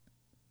that.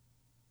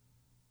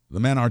 The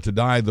men are to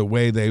die the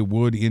way they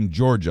would in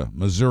Georgia,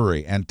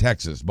 Missouri, and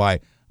Texas, by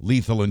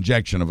lethal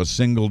injection of a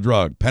single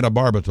drug,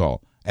 pentobarbital,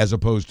 as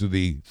opposed to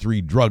the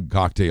 3-drug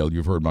cocktail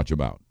you've heard much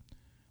about.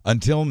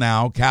 Until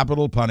now,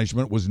 capital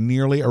punishment was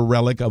nearly a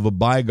relic of a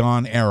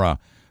bygone era.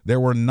 There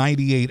were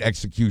 98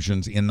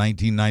 executions in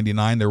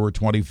 1999. There were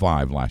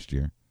 25 last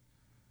year.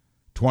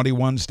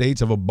 21 states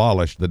have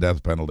abolished the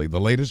death penalty.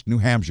 The latest, New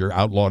Hampshire,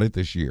 outlawed it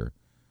this year.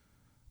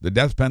 The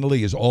death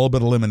penalty is all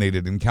but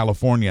eliminated in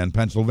California and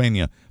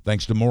Pennsylvania,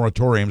 thanks to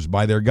moratoriums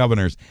by their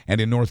governors,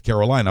 and in North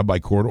Carolina by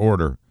court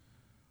order.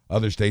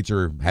 Other states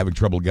are having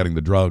trouble getting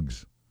the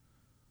drugs.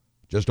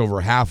 Just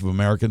over half of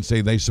Americans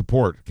say they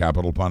support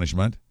capital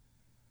punishment.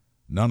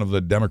 None of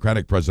the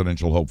Democratic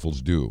presidential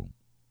hopefuls do.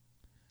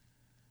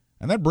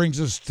 And that brings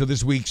us to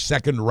this week's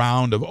second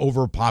round of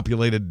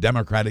overpopulated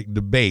Democratic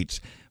debates,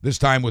 this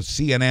time with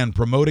CNN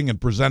promoting and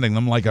presenting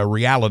them like a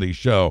reality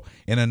show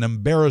in an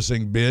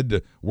embarrassing bid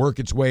to work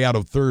its way out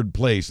of third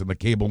place in the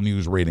cable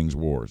news ratings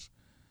wars.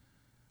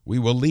 We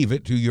will leave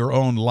it to your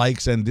own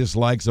likes and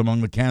dislikes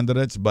among the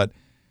candidates, but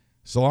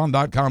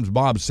Salon.com's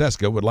Bob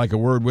Cesca would like a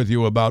word with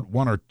you about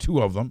one or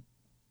two of them.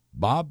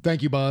 Bob?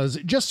 Thank you, Buzz.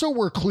 Just so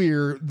we're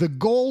clear, the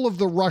goal of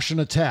the Russian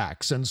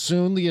attacks, and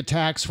soon the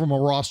attacks from a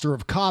roster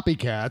of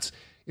copycats,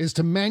 is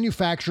to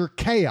manufacture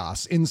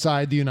chaos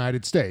inside the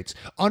United States,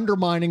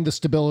 undermining the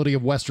stability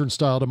of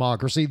Western-style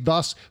democracy,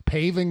 thus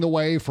paving the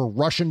way for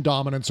Russian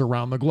dominance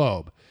around the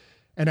globe.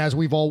 And as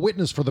we've all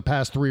witnessed for the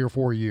past 3 or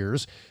 4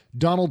 years,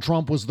 Donald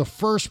Trump was the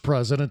first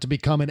president to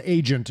become an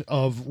agent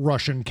of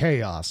Russian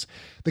chaos.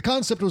 The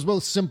concept was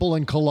both simple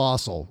and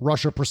colossal.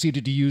 Russia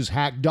proceeded to use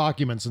hacked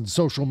documents and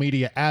social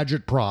media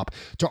agitprop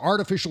to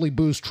artificially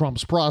boost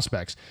Trump's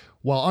prospects,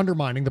 while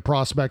undermining the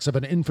prospects of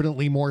an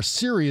infinitely more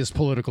serious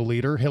political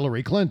leader,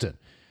 Hillary Clinton.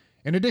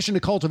 In addition to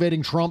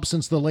cultivating Trump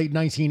since the late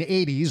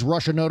 1980s,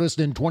 Russia noticed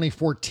in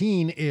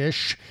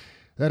 2014-ish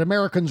that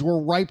Americans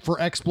were ripe for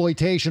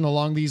exploitation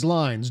along these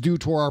lines due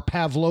to our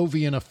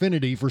Pavlovian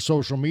affinity for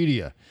social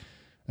media.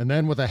 And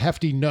then with a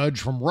hefty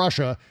nudge from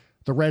Russia,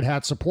 the Red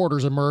Hat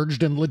supporters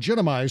emerged and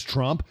legitimized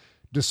Trump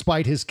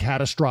despite his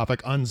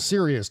catastrophic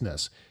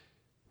unseriousness.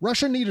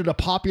 Russia needed a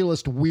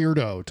populist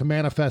weirdo to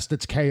manifest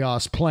its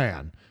chaos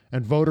plan,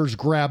 and voters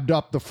grabbed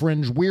up the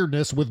fringe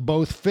weirdness with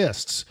both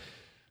fists.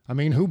 I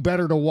mean, who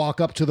better to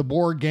walk up to the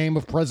board game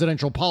of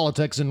presidential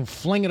politics and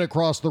fling it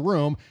across the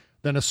room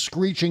than a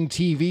screeching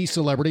TV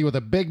celebrity with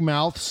a big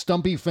mouth,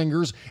 stumpy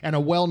fingers, and a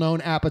well-known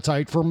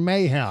appetite for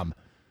mayhem?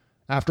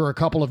 After a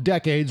couple of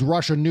decades,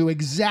 Russia knew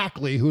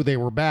exactly who they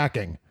were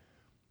backing.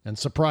 And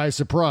surprise,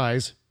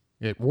 surprise,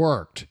 it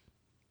worked.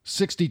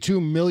 62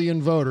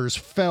 million voters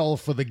fell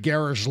for the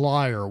garish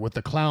liar with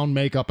the clown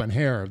makeup and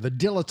hair, the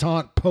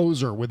dilettante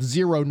poser with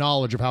zero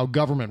knowledge of how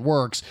government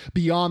works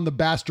beyond the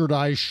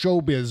bastardized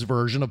showbiz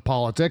version of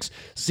politics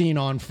seen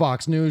on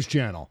Fox News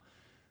Channel.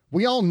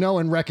 We all know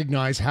and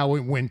recognize how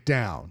it went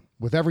down.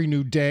 With every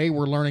new day,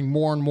 we're learning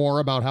more and more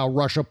about how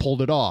Russia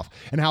pulled it off,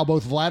 and how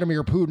both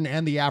Vladimir Putin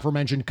and the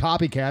aforementioned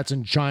copycats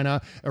in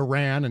China,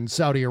 Iran, and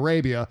Saudi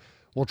Arabia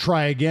will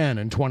try again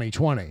in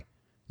 2020.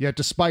 Yet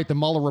despite the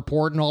Mueller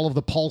report and all of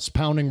the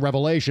pulse-pounding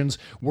revelations,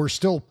 we're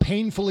still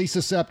painfully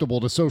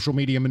susceptible to social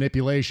media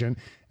manipulation,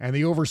 and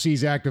the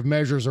overseas active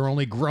measures are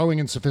only growing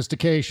in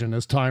sophistication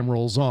as time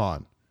rolls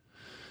on.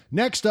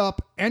 Next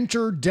up,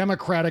 enter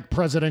Democratic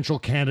presidential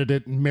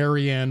candidate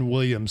Marianne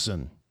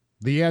Williamson.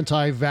 The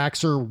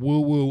anti-vaxxer,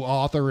 woo-woo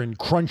author and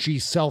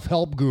crunchy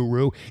self-help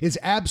guru is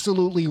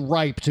absolutely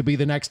ripe to be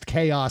the next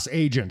chaos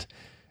agent.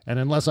 And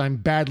unless I'm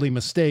badly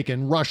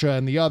mistaken, Russia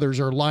and the others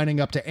are lining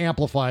up to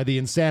amplify the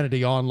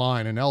insanity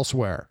online and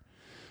elsewhere.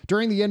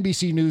 During the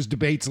NBC News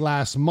debates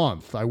last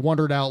month, I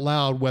wondered out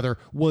loud whether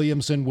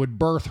Williamson would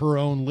birth her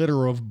own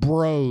litter of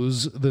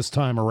bros this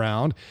time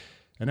around.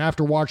 And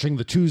after watching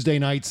the Tuesday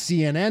night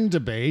CNN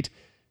debate,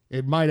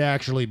 it might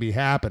actually be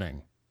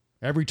happening.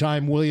 Every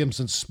time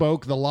Williamson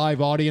spoke, the live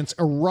audience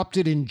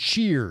erupted in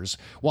cheers,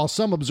 while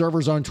some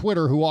observers on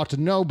Twitter who ought to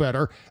know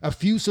better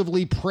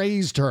effusively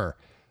praised her,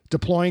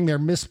 deploying their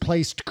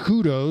misplaced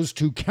kudos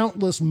to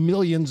countless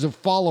millions of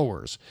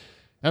followers.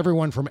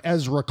 Everyone from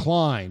Ezra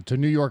Klein to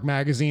New York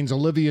Magazine's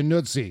Olivia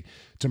Nuzzi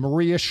to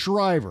Maria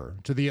Shriver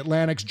to The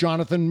Atlantic's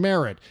Jonathan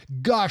Merritt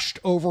gushed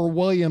over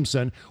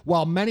Williamson,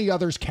 while many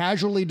others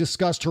casually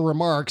discussed her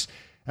remarks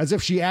as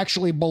if she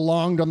actually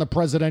belonged on the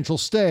presidential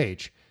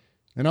stage.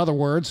 In other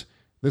words,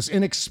 this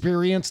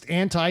inexperienced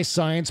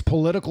anti-science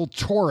political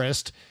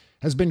tourist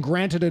has been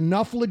granted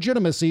enough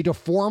legitimacy to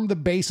form the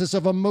basis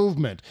of a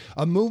movement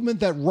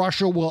that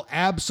Russia will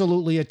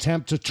absolutely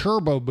attempt to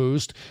turbo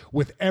boost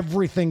with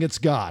everything it's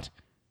got.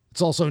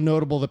 It's also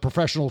notable that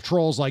professional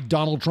trolls like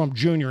Donald Trump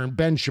Jr. and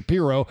Ben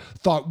Shapiro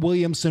thought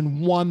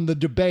Williamson won the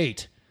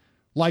debate.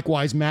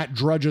 Likewise, Matt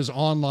Drudge's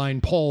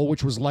online poll,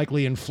 which was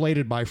likely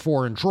inflated by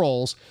foreign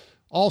trolls,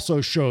 also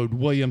showed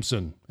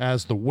Williamson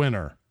as the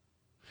winner.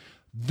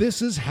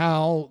 This is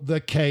how the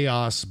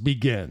chaos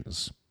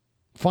begins.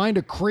 Find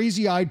a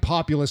crazy-eyed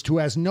populist who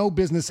has no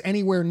business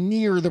anywhere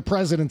near the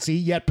presidency,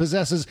 yet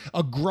possesses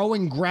a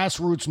growing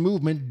grassroots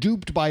movement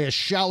duped by a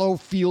shallow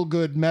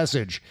feel-good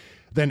message.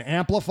 Then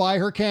amplify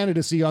her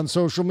candidacy on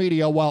social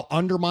media while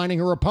undermining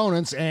her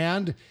opponents,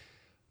 and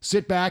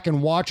sit back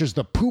and watch as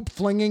the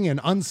poop-flinging and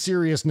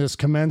unseriousness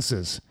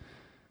commences.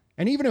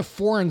 And even if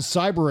foreign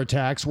cyber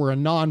attacks were a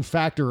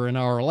non-factor in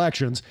our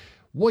elections,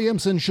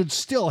 Williamson should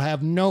still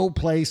have no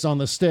place on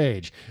the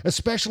stage,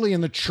 especially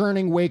in the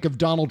churning wake of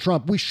Donald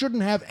Trump. We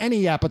shouldn't have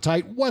any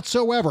appetite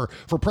whatsoever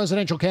for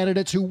presidential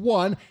candidates who,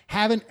 1,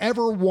 haven't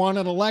ever won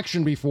an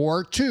election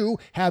before, 2,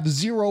 have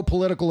zero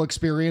political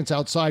experience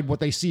outside what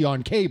they see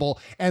on cable,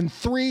 and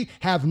 3,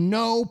 have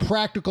no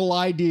practical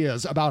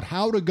ideas about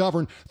how to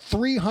govern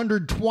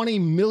 320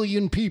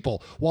 million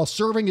people while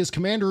serving as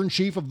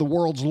commander-in-chief of the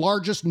world's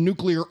largest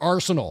nuclear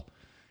arsenal.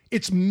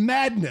 It's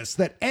madness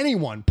that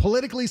anyone,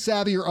 politically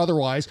savvy or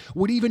otherwise,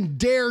 would even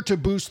dare to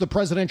boost the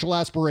presidential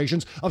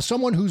aspirations of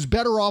someone who's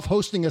better off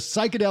hosting a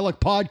psychedelic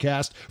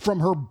podcast from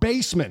her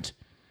basement.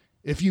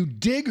 If you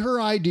dig her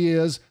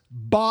ideas,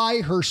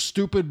 buy her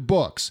stupid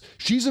books.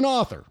 She's an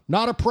author,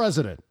 not a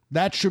president.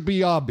 That should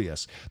be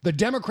obvious. The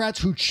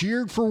Democrats who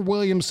cheered for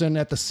Williamson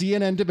at the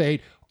CNN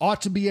debate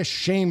ought to be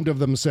ashamed of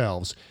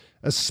themselves,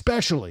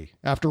 especially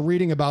after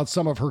reading about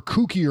some of her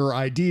kookier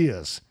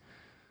ideas.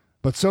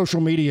 But social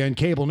media and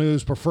cable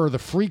news prefer the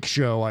freak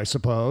show, I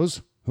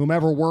suppose.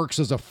 Whomever works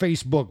as a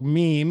Facebook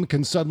meme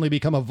can suddenly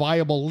become a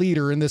viable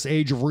leader in this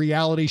age of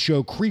reality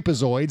show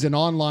creepazoids and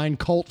online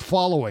cult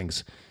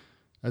followings.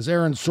 As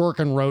Aaron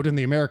Sorkin wrote in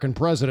The American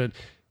President,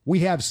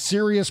 we have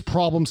serious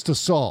problems to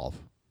solve,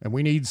 and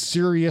we need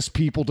serious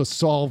people to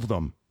solve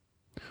them.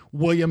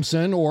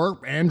 Williamson or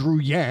Andrew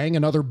Yang,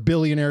 another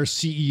billionaire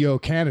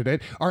CEO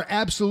candidate, are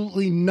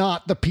absolutely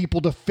not the people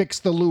to fix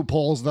the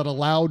loopholes that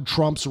allowed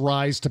Trump's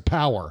rise to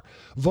power.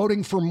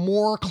 Voting for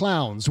more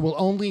clowns will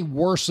only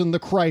worsen the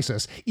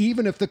crisis,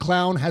 even if the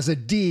clown has a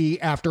D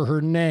after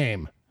her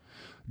name.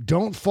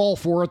 Don't fall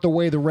for it the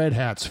way the Red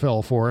Hats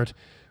fell for it.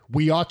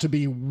 We ought to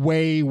be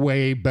way,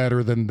 way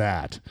better than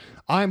that.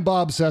 I'm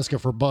Bob Cesca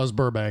for Buzz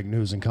Burbank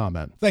News and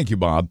Comment. Thank you,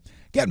 Bob.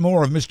 Get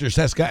more of Mr.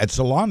 Cesca at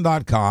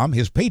salon.com,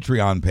 his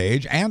Patreon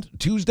page, and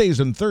Tuesdays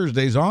and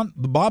Thursdays on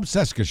The Bob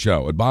Cesca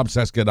Show at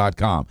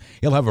bobcesca.com.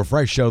 He'll have a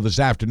fresh show this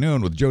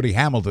afternoon with Jody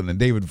Hamilton and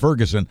David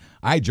Ferguson.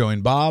 I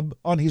join Bob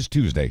on his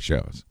Tuesday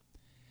shows.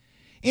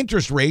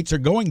 Interest rates are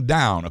going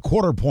down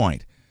 1/4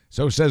 point.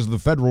 So says the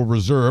Federal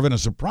Reserve in a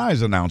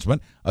surprise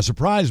announcement. A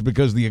surprise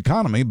because the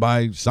economy,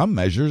 by some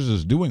measures,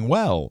 is doing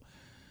well.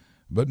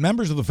 But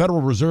members of the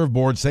Federal Reserve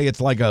Board say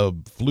it's like a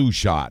flu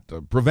shot,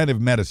 a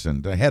preventive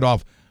medicine to head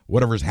off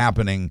whatever's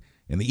happening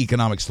in the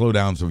economic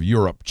slowdowns of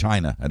Europe,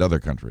 China, and other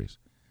countries.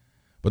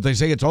 But they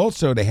say it's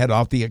also to head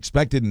off the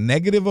expected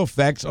negative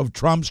effects of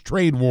Trump's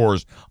trade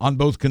wars on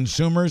both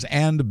consumers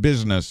and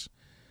business.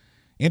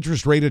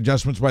 Interest rate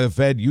adjustments by the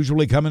Fed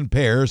usually come in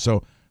pairs,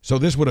 so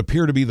this would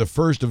appear to be the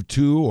first of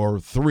 2 or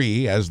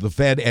 3 as the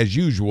Fed, as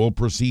usual,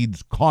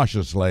 proceeds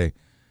cautiously.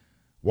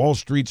 Wall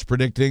Street's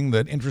predicting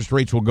that interest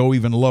rates will go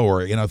even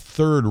lower in a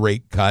third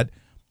rate cut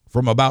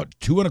from about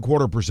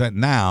 2.25%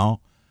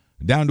 now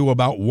down to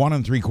about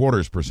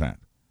 1.75%.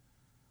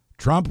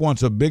 Trump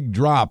wants a big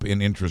drop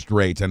in interest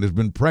rates and has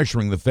been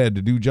pressuring the Fed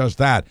to do just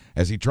that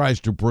as he tries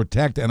to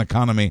protect an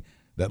economy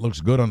that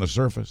looks good on the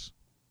surface.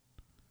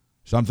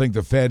 Some think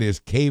the Fed is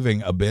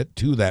caving a bit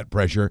to that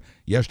pressure.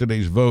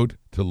 Yesterday's vote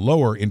to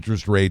lower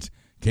interest rates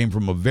came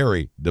from a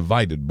very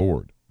divided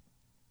board.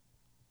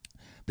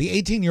 The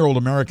 18-year-old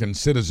American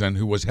citizen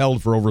who was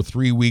held for over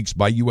 3 weeks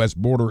by U.S.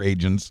 border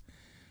agents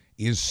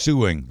is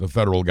suing the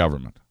federal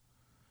government.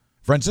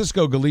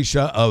 Francisco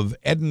Galicia of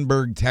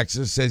Edinburgh,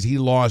 Texas, says he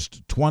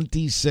lost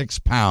 26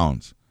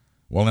 pounds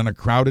while in a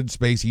crowded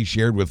space he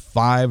shared with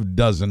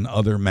 6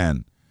 other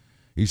men.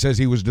 He says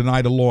he was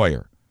denied a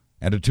lawyer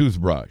and a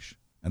toothbrush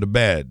and a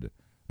bed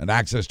and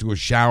access to a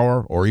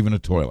shower or even a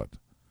toilet.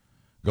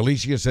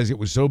 Galicia says it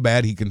was so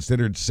bad he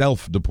considered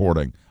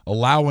self-deporting,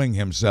 allowing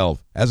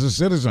himself, as a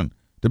citizen,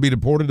 to be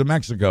deported to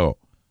Mexico,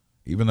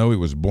 even though he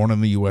was born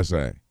in the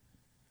USA.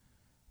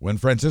 When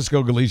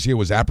Francisco Galicia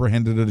was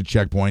apprehended at a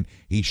checkpoint,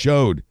 he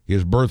showed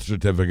his birth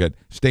certificate,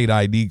 state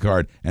ID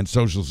card, and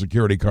Social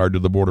Security card to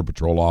the Border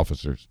Patrol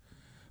officers.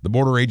 The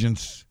border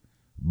agents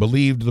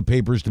believed the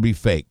papers to be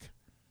fake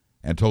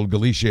and told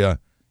Galicia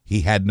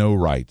he had no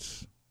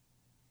rights.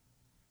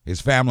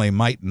 His family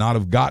might not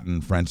have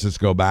gotten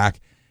Francisco back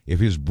if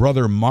his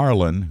brother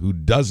Marlon, who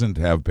doesn't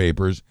have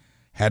papers,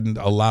 hadn't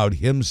allowed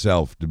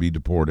himself to be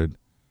deported.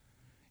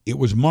 It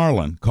was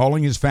Marlon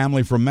calling his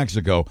family from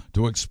Mexico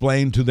to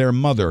explain to their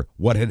mother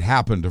what had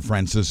happened to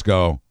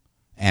Francisco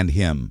and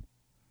him.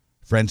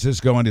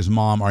 Francisco and his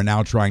mom are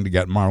now trying to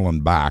get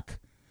Marlon back.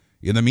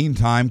 In the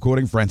meantime,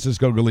 quoting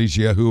Francisco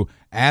Galicia, who,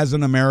 as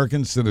an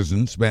American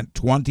citizen, spent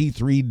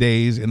 23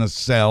 days in a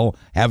cell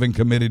having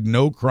committed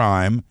no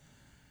crime,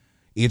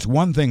 it's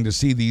one thing to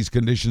see these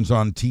conditions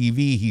on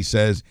TV, he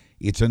says.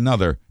 It's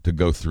another to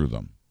go through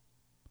them.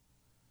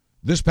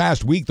 This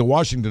past week, the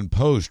Washington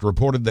Post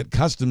reported that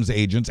customs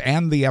agents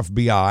and the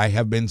FBI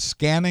have been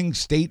scanning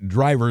state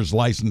driver's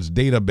license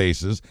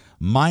databases,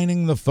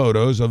 mining the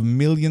photos of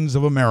millions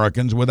of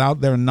Americans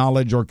without their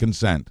knowledge or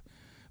consent.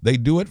 They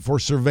do it for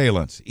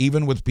surveillance,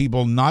 even with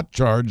people not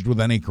charged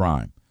with any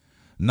crime.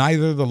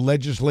 Neither the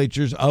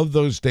legislatures of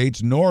those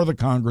states nor the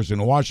Congress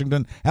in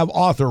Washington have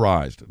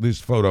authorized this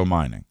photo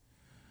mining.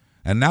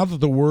 And now that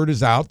the word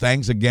is out,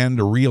 thanks again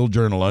to real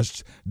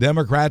journalists,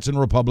 Democrats and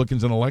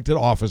Republicans in elected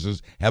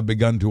offices have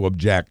begun to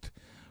object.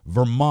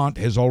 Vermont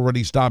has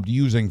already stopped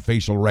using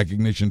facial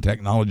recognition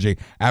technology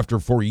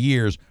after, for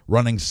years,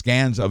 running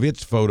scans of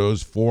its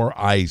photos for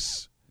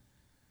ICE.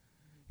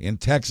 In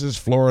Texas,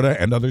 Florida,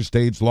 and other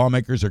states,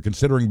 lawmakers are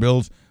considering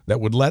bills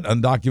that would let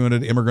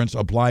undocumented immigrants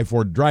apply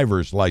for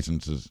driver's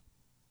licenses.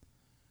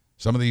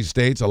 Some of these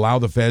states allow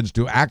the feds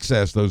to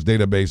access those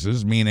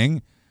databases,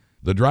 meaning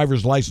the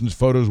driver's license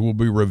photos will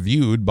be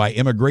reviewed by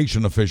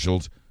immigration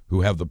officials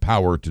who have the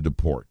power to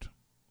deport.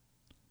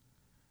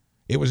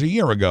 It was a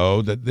year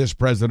ago that this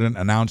president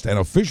announced an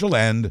official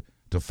end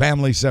to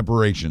family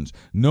separations.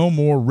 No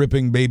more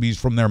ripping babies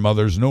from their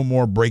mothers, no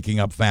more breaking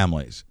up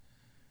families.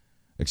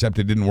 Except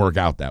it didn't work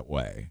out that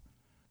way.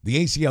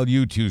 The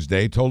ACLU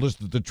Tuesday told us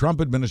that the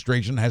Trump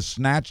administration has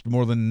snatched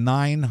more than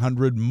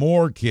 900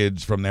 more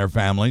kids from their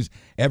families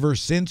ever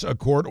since a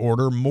court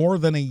order more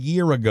than a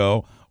year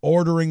ago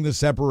ordering the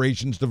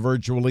separations to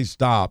virtually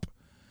stop.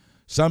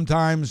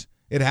 Sometimes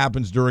it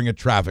happens during a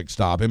traffic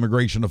stop,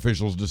 immigration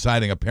officials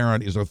deciding a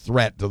parent is a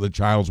threat to the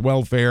child's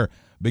welfare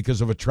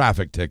because of a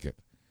traffic ticket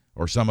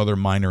or some other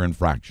minor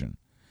infraction.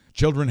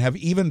 Children have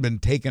even been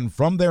taken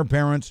from their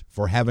parents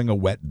for having a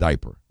wet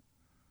diaper.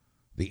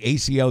 The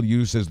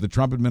ACLU says the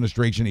Trump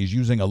administration is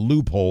using a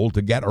loophole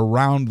to get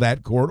around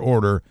that court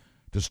order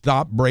to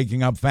stop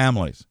breaking up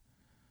families.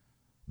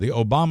 The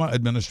Obama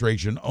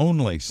administration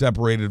only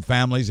separated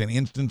families in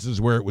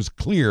instances where it was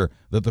clear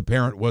that the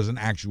parent was an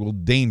actual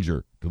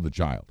danger to the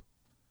child.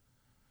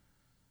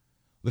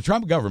 The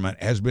Trump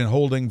government has been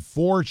holding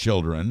 4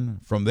 children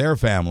from their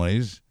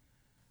families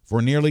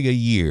for nearly a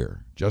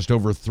year, just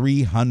over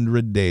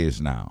 300 days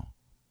now.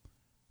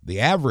 The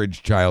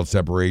average child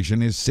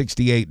separation is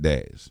 68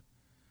 days.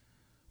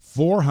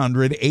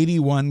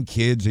 481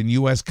 kids in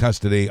U.S.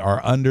 custody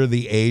are under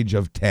the age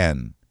of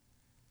 10.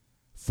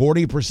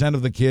 40%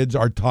 of the kids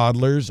are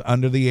toddlers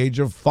under the age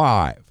of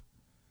 5.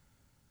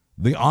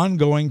 The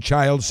ongoing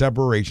child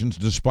separations,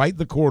 despite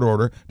the court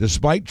order,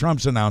 despite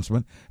Trump's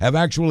announcement, have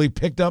actually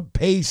picked up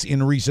pace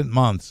in recent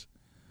months.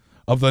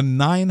 Of the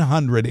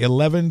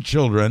 911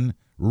 children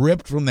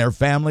ripped from their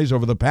families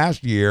over the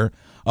past year,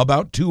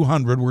 about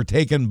 200 were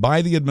taken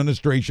by the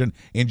administration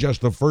in just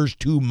the first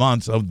 2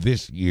 months of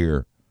this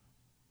year.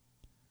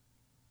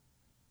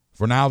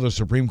 For now, the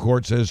Supreme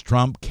Court says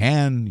Trump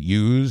can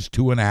use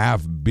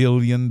 $2.5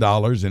 billion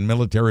in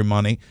military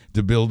money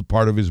to build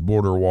part of his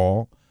border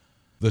wall.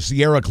 The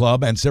Sierra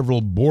Club and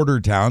several border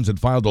towns had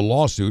filed a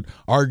lawsuit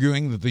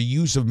arguing that the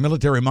use of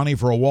military money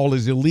for a wall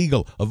is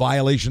illegal, a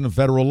violation of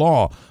federal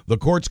law. The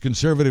court's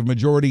conservative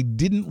majority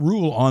didn't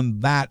rule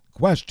on that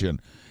question.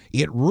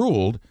 It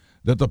ruled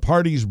that the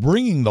parties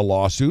bringing the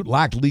lawsuit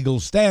lacked legal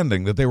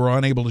standing, that they were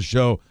unable to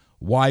show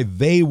why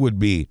they would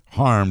be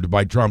harmed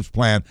by Trump's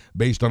plan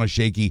based on a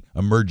shaky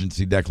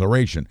emergency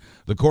declaration.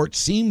 The court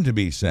seemed to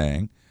be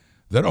saying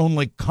that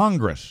only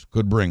Congress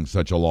could bring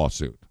such a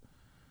lawsuit.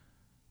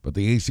 But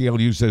the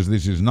ACLU says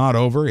this is not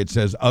over. It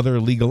says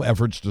other legal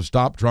efforts to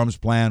stop Trump's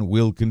plan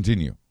will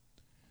continue.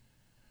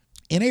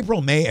 In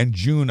April, May, and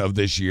June of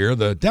this year,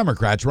 the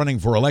Democrats running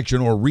for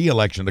election or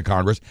re-election to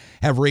Congress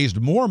have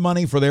raised more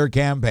money for their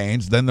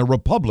campaigns than the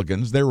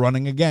Republicans they're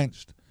running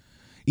against.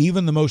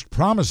 Even the most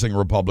promising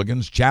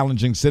Republicans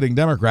challenging sitting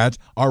Democrats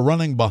are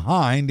running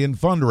behind in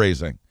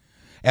fundraising.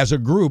 As a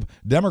group,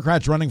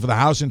 Democrats running for the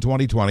House in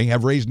 2020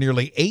 have raised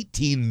nearly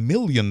 $18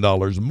 million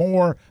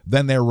more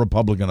than their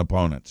Republican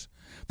opponents.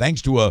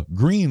 Thanks to a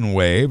green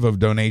wave of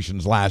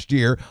donations last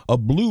year, a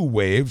blue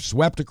wave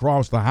swept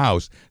across the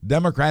House.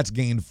 Democrats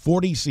gained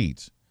 40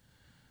 seats.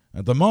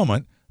 At the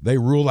moment, they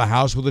rule the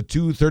House with a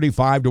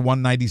 235 to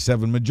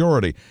 197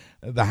 majority.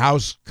 The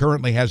House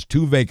currently has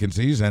 2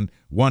 vacancies and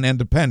 1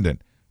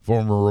 independent,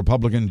 former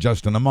Republican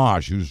Justin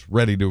Amash, who's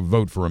ready to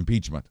vote for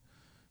impeachment.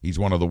 He's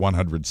one of the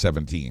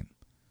 117.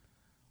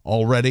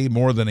 Already,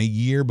 more than a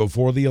year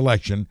before the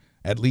election,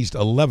 at least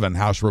 11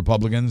 House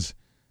Republicans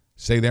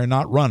say they're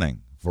not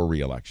running for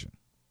re-election.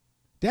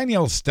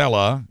 Danielle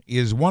Stella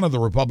is one of the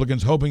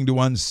Republicans hoping to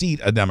unseat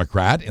a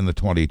Democrat in the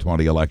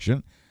 2020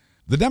 election.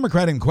 The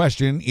Democrat in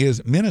question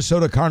is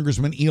Minnesota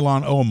Congressman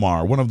Ilhan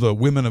Omar, one of the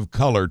women of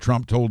color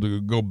Trump told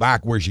to go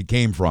back where she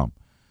came from.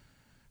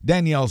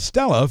 Danielle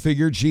Stella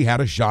figured she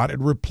had a shot at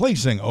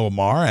replacing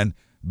Omar and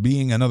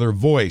being another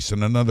voice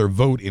and another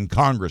vote in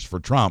Congress for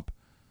Trump.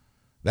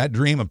 That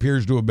dream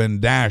appears to have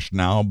been dashed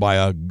now by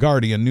a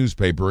Guardian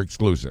newspaper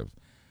exclusive.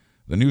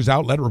 The news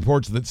outlet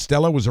reports that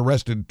Stella was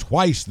arrested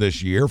twice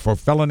this year for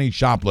felony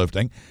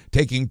shoplifting,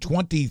 taking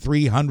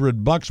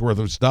 $2,300 worth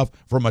of stuff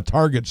from a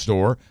Target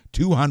store,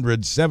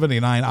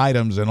 279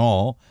 items in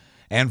all,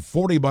 and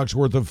 $40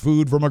 worth of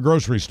food from a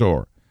grocery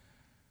store.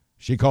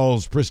 She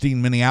calls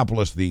pristine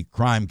Minneapolis the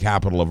crime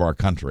capital of our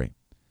country.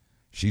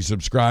 She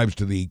subscribes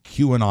to the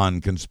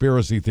QAnon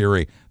conspiracy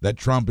theory that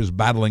Trump is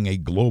battling a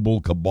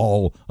global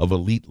cabal of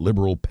elite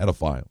liberal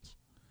pedophiles.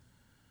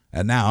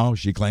 And now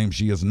she claims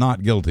she is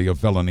not guilty of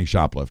felony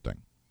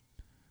shoplifting.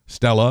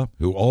 Stella,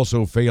 who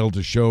also failed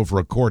to show for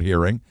a court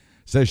hearing,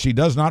 says she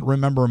does not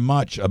remember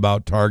much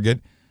about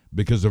Target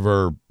because of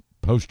her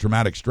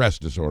post-traumatic stress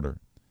disorder.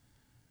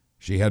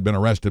 She had been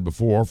arrested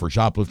before for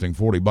shoplifting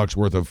 $40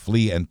 worth of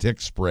flea and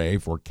tick spray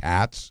for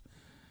cats.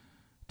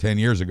 10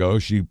 years ago,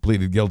 she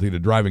pleaded guilty to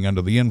driving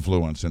under the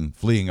influence and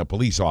fleeing a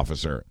police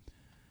officer.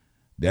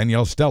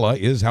 Danielle Stella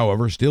is,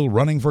 however, still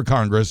running for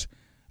Congress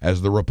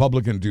as the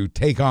Republican to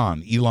take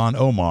on Ilhan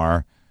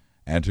Omar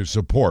and to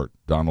support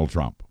Donald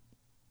Trump.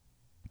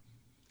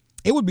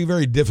 It would be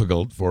very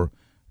difficult for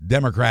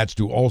Democrats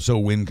to also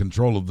win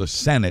control of the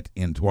Senate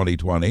in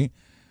 2020,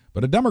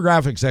 But a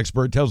demographics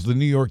expert tells the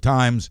New York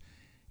Times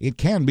it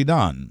can be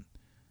done.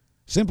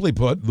 Simply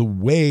put, the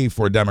way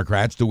for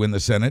Democrats to win the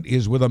Senate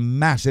is with a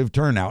massive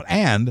turnout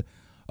and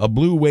a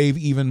blue wave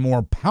even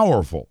more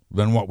powerful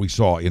than what we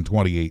saw in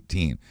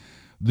 2018.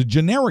 The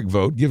generic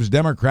vote gives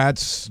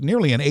Democrats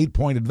nearly an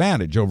 8-point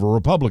advantage over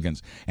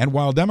Republicans. And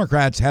while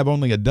Democrats have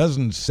only a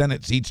dozen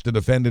Senate seats to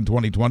defend in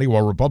 2020,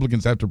 while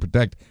Republicans have to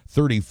protect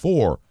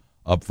 34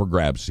 up for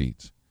grab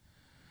seats.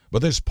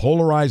 But this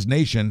polarized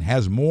nation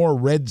has more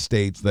red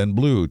states than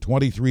blue,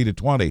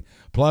 23-20,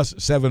 plus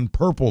 7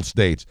 purple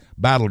states,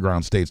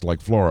 battleground states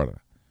like Florida.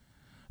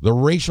 The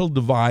racial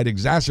divide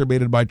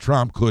exacerbated by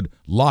Trump could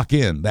lock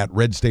in that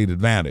red state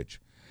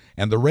advantage.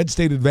 And the red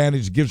state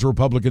advantage gives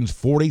Republicans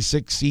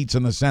 46 seats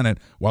in the Senate,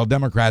 while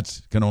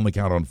Democrats can only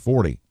count on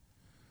 40.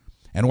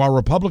 And while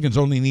Republicans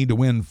only need to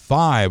win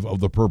 5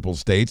 of the purple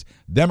states,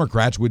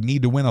 Democrats would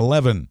need to win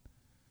 11.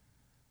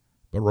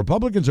 But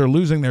Republicans are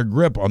losing their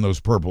grip on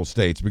those purple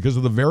states because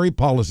of the very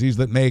policies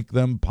that make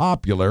them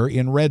popular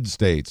in red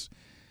states.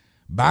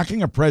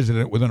 Backing a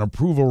president with an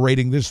approval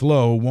rating this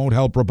low won't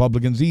help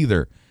Republicans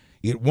either.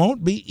 It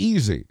won't be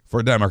easy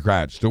for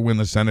Democrats to win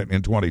the Senate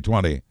in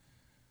 2020.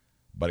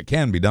 But it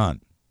can be done.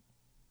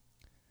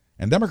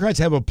 And Democrats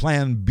have a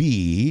plan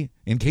B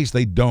in case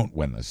they don't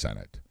win the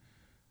Senate.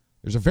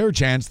 There's a fair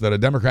chance that a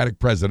Democratic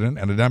president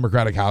and a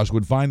Democratic House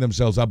would find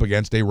themselves up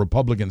against a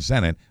Republican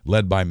Senate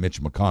led by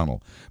Mitch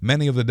McConnell.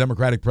 Many of the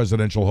Democratic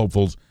presidential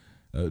hopefuls,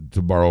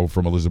 to borrow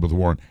from Elizabeth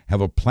Warren,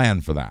 have a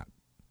plan for that.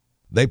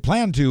 They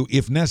plan to,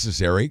 if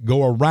necessary,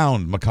 go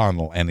around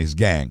McConnell and his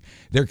gang.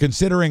 They're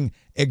considering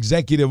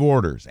executive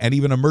orders and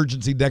even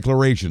emergency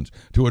declarations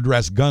to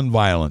address gun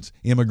violence,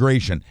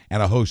 immigration,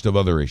 and a host of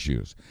other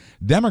issues.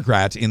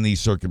 Democrats in these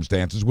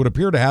circumstances would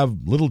appear to have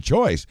little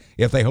choice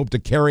if they hope to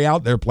carry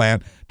out their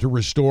plan to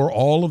restore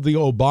all of the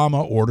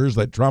Obama orders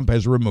that Trump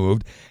has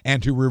removed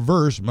and to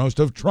reverse most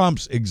of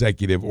Trump's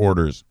executive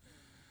orders.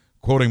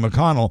 Quoting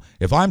McConnell,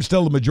 "If I'm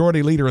still the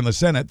majority leader in the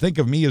Senate, think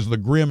of me as the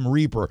Grim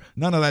Reaper.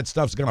 None of that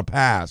stuff's going to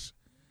pass."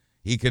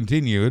 He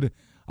continued,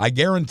 "I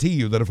guarantee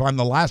you that if I'm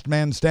the last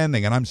man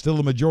standing and I'm still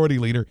the majority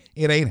leader,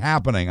 it ain't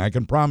happening, I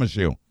can promise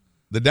you."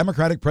 The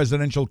Democratic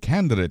presidential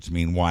candidates,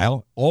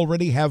 meanwhile,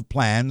 already have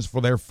plans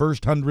for their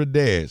first 100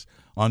 days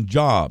on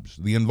jobs,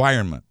 the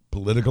environment,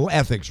 political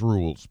ethics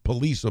rules,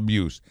 police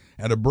abuse,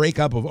 and a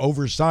breakup of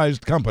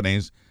oversized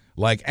companies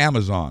like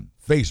Amazon,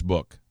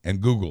 Facebook,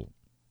 and Google.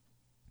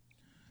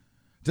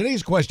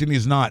 Today's question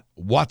is not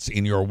what's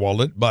in your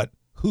wallet, but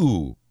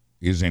who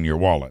is in your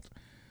wallet.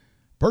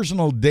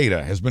 Personal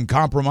data has been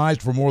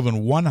compromised for more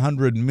than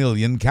 100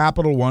 million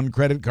Capital One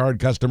credit card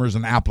customers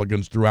and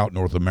applicants throughout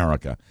North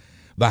America.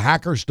 The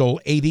hacker stole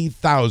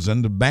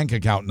 80,000 bank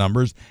account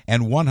numbers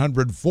and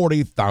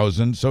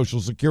 140,000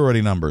 Social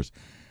Security numbers.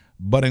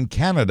 But in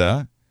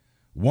Canada,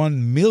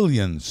 1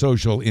 million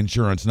social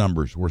insurance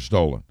numbers were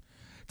stolen.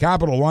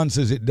 Capital One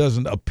says it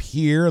doesn't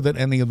appear that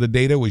any of the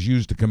data was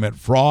used to commit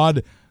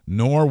fraud,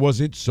 nor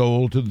was it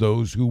sold to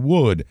those who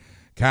would.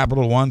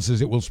 Capital One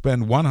says it will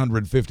spend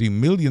 $150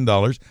 million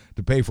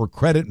to pay for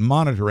credit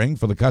monitoring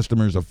for the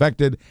customers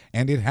affected,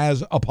 and it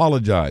has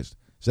apologized,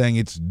 saying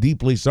it's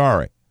deeply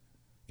sorry.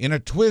 In a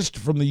twist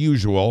from the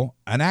usual,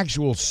 an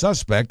actual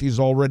suspect is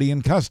already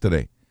in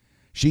custody.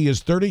 She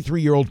is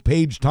 33-year-old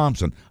Paige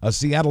Thompson, a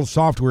Seattle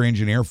software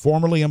engineer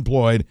formerly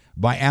employed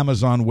by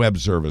Amazon Web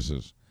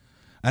Services.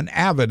 An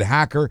avid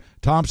hacker,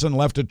 Thompson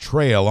left a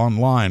trail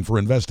online for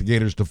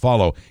investigators to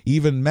follow,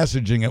 even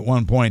messaging at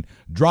one point,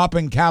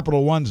 dropping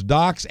Capital One's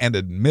docs and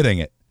admitting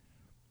it.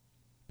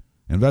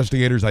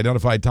 Investigators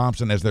identified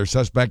Thompson as their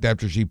suspect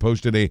after she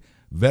posted a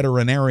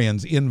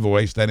veterinarian's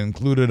invoice that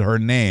included her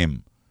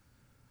name.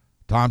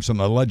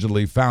 Thompson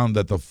allegedly found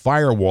that the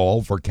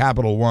firewall for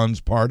Capital One's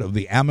part of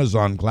the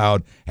Amazon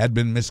cloud had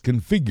been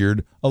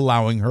misconfigured,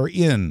 allowing her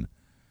in.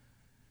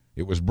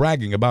 It was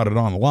bragging about it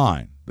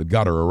online that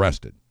got her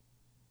arrested.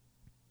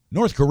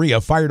 North Korea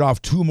fired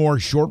off 2 more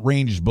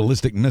short-range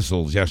ballistic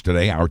missiles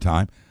yesterday, our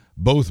time,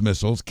 both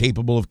missiles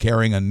capable of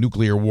carrying a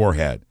nuclear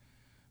warhead.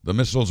 The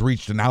missiles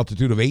reached an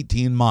altitude of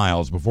 18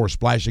 miles before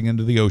splashing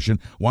into the ocean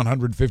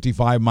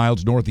 155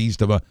 miles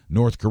northeast of a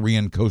North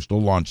Korean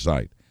coastal launch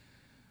site.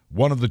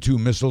 One of the 2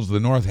 missiles the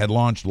North had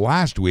launched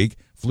last week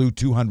flew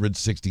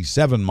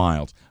 267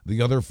 miles,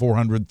 the other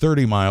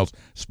 430 miles,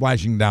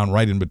 splashing down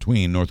right in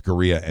between North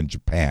Korea and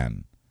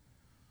Japan.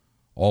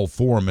 All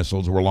 4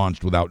 missiles were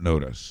launched without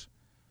notice.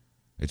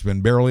 It's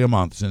been barely a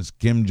month since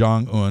Kim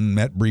Jong-un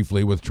met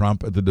briefly with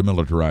Trump at the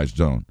demilitarized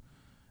zone.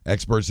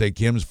 Experts say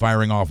Kim's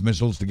firing off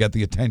missiles to get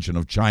the attention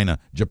of China,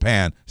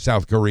 Japan,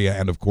 South Korea,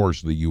 and of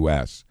course the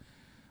U.S.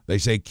 They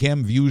say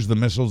Kim views the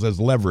missiles as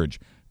leverage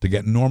to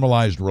get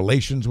normalized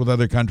relations with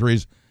other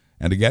countries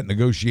and to get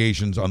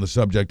negotiations on the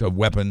subject of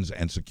weapons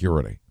and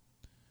security.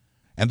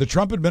 And the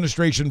Trump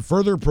administration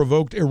further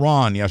provoked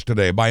Iran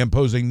yesterday by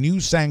imposing new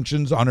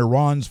sanctions on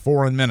Iran's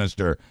foreign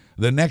minister.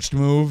 The next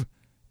move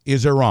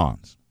is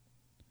Iran's.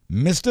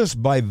 Missed us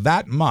by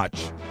that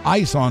much,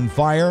 ice on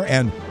fire,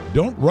 and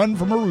don't run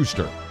from a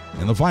rooster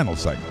in the final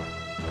segment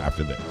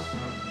after this.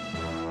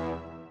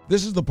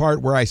 This is the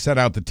part where I set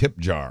out the tip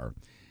jar.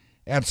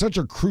 At such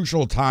a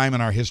crucial time in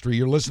our history,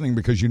 you're listening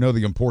because you know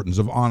the importance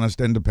of honest,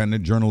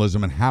 independent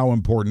journalism and how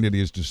important it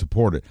is to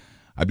support it.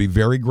 I'd be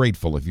very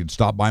grateful if you'd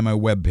stop by my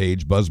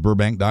webpage,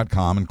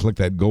 buzzburbank.com, and click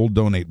that gold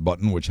donate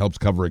button, which helps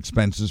cover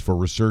expenses for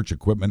research,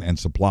 equipment, and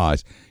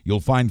supplies. You'll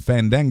find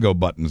Fandango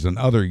buttons and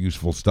other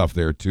useful stuff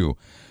there, too.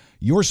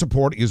 Your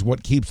support is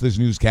what keeps this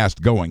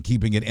newscast going,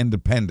 keeping it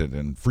independent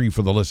and free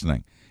for the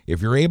listening. If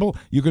you're able,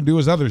 you can do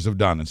as others have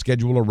done and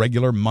schedule a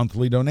regular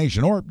monthly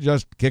donation, or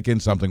just kick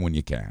in something when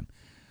you can.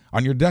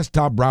 On your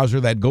desktop browser,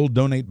 that gold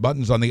donate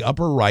button's on the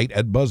upper right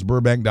at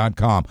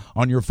buzzburbank.com.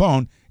 On your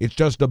phone, it's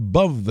just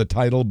above the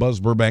title Buzz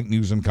Burbank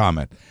News and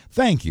Comment.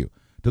 Thank you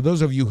to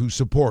those of you who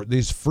support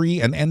this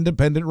free and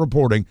independent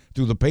reporting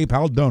through the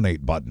PayPal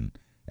donate button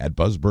at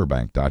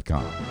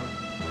buzzburbank.com.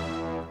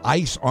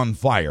 Ice on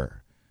fire.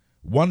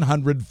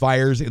 100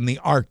 fires in the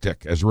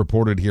Arctic, as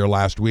reported here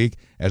last week,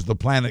 as the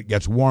planet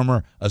gets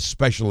warmer,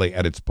 especially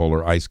at its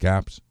polar ice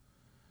caps.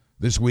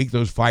 This week,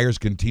 those fires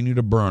continue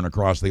to burn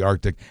across the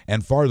Arctic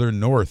and farther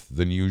north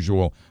than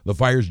usual, the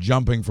fires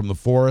jumping from the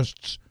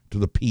forests to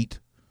the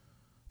peat.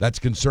 That's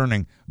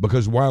concerning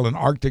because while an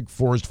Arctic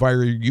forest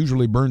fire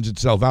usually burns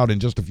itself out in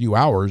just a few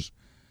hours,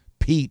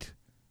 peat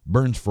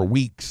burns for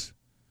weeks.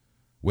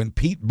 When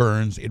peat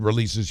burns, it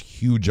releases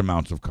huge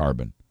amounts of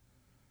carbon.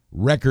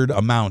 Record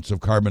amounts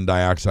of carbon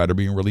dioxide are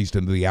being released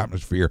into the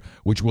atmosphere,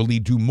 which will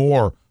lead to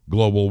more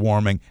global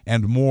warming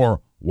and more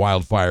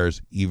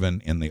wildfires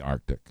even in the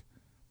Arctic.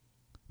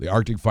 The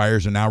Arctic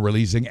fires are now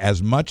releasing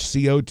as much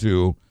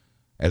CO2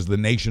 as the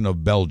nation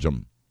of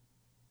Belgium.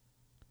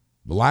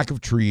 The lack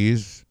of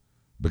trees,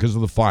 because of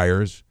the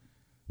fires,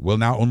 will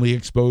now only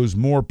expose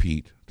more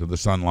peat to the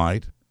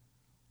sunlight,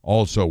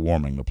 also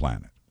warming the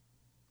planet.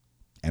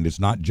 And it's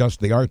not just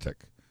the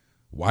Arctic.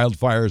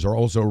 Wildfires are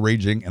also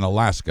raging in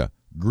Alaska,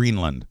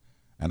 Greenland,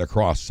 and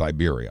across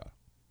Siberia.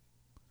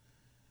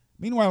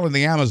 Meanwhile, in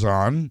the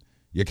Amazon,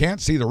 you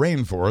can't see the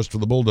rainforest for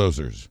the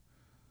bulldozers.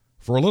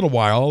 For a little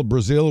while,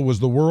 Brazil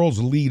was the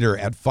world's leader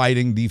at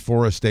fighting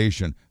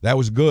deforestation. That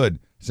was good,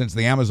 since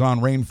the Amazon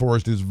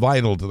rainforest is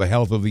vital to the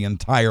health of the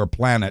entire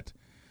planet.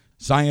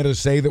 Scientists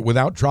say that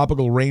without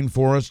tropical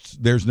rainforests,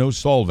 there's no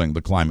solving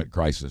the climate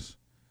crisis.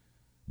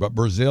 But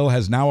Brazil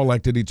has now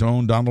elected its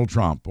own Donald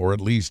Trump, or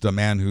at least a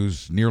man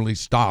who's nearly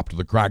stopped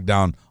the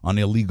crackdown on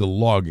illegal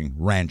logging,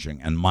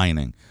 ranching, and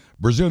mining.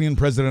 Brazilian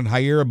President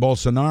Jair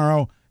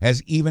Bolsonaro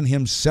has even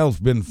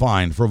himself been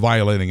fined for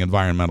violating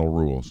environmental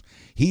rules.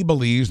 He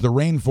believes the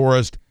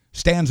rainforest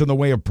stands in the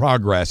way of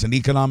progress and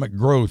economic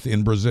growth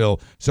in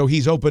Brazil, so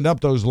he's opened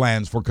up those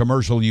lands for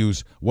commercial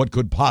use. What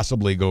could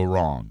possibly go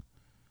wrong?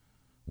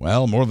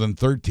 Well, more than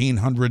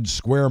 1,300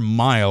 square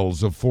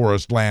miles of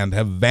forest land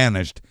have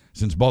vanished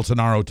since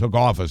Bolsonaro took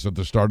office at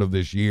the start of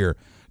this year.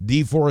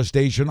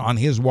 Deforestation on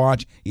his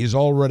watch is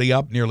already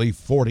up nearly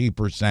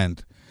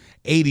 40%.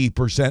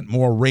 80%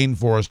 more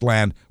rainforest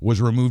land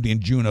was removed in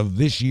June of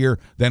this year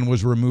than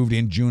was removed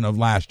in June of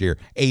last year.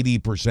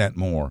 80%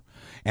 more.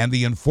 And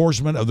the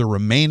enforcement of the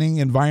remaining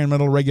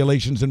environmental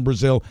regulations in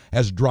Brazil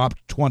has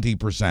dropped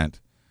 20%.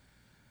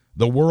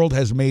 The world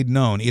has made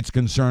known its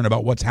concern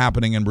about what's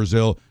happening in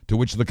Brazil, to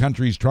which the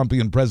country's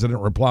Trumpian president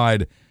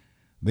replied,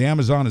 "The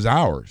Amazon is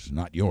ours,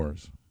 not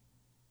yours."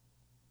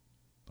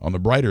 On the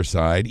brighter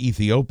side,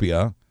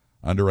 Ethiopia,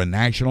 under a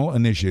national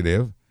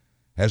initiative,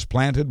 has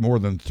planted more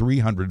than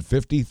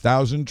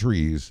 350,000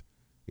 trees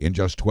in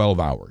just 12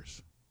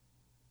 hours.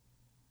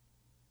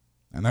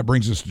 And that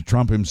brings us to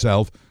Trump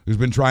himself, who's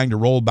been trying to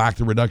roll back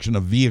the reduction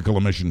of vehicle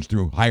emissions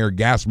through higher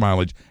gas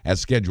mileage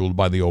as scheduled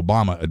by the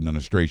Obama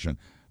administration,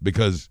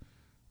 because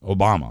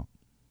Obama.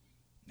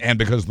 And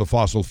because the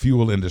fossil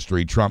fuel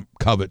industry Trump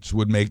covets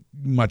would make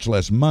much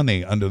less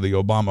money under the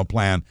Obama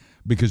plan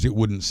because it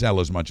wouldn't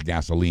sell as much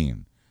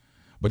gasoline.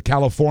 But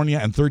California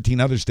and 13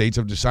 other states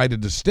have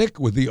decided to stick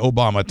with the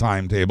Obama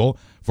timetable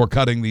for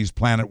cutting these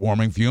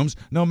planet-warming fumes,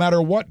 no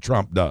matter what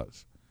Trump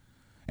does.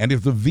 And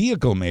if the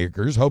vehicle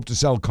makers hope to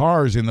sell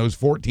cars in those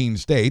 14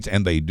 states,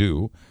 and they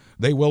do,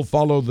 they will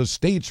follow the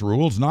state's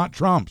rules, not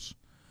Trump's.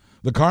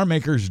 The car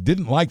makers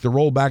didn't like the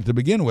rollback to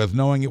begin with,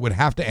 knowing it would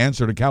have to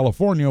answer to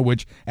California,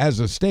 which, as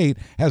a state,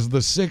 has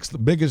the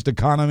 6th biggest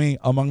economy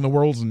among the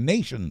world's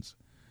nations.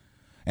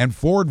 And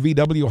Ford,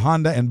 VW,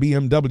 Honda, and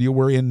BMW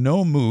were in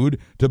no mood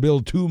to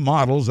build 2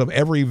 models of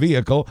every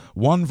vehicle,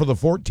 one for the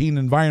 14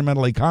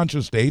 environmentally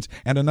conscious states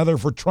and another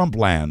for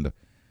Trumpland.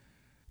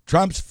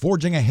 Trump's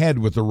forging ahead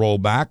with the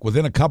rollback.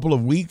 Within a couple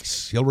of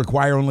weeks, he'll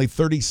require only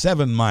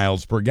 37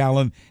 miles per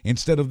gallon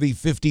instead of the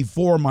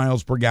 54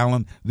 miles per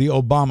gallon the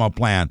Obama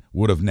plan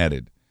would have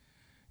netted.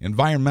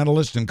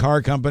 Environmentalists and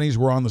car companies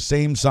were on the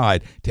same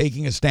side,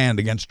 taking a stand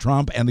against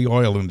Trump and the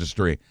oil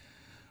industry.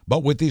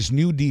 But with this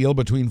new deal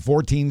between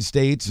 14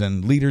 states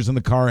and leaders in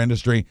the car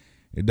industry,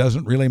 it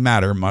doesn't really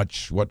matter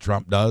much what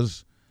Trump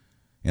does.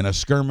 In a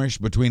skirmish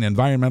between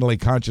environmentally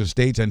conscious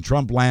states and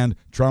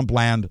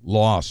Trumpland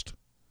lost.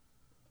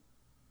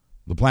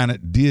 The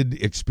planet did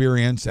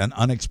experience an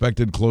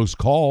unexpected close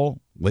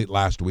call late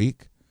last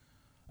week.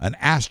 An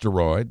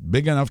asteroid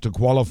big enough to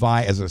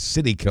qualify as a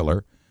city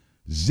killer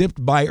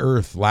zipped by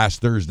Earth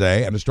last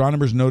Thursday, and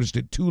astronomers noticed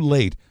it too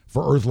late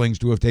for Earthlings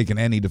to have taken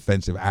any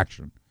defensive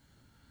action.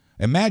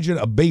 Imagine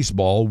a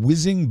baseball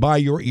whizzing by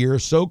your ear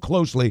so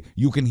closely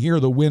you can hear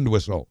the wind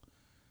whistle.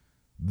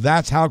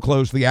 That's how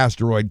close the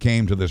asteroid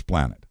came to this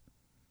planet.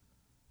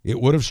 It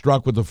would have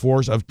struck with the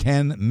force of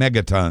 10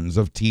 megatons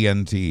of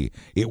TNT.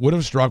 It would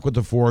have struck with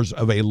the force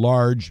of a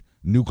large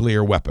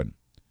nuclear weapon.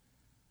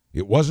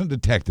 It wasn't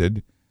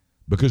detected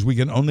because we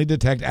can only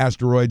detect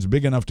asteroids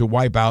big enough to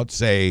wipe out,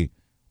 say,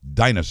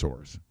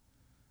 dinosaurs.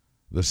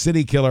 The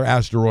city killer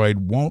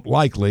asteroid won't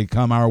likely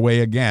come our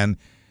way again.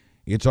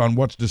 It's on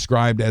what's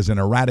described as an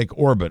erratic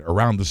orbit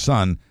around the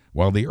sun,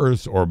 while the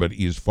Earth's orbit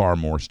is far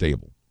more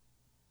stable.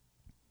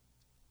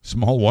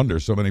 Small wonder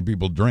so many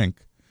people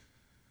drink.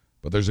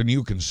 But there's a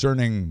new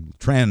concerning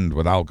trend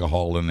with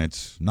alcohol, and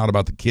it's not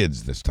about the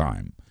kids this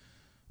time.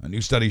 A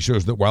new study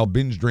shows that while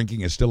binge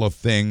drinking is still a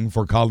thing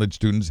for college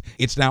students,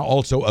 it's now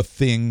also a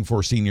thing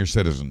for senior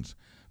citizens.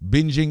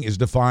 Binging is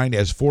defined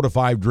as 4 to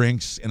 5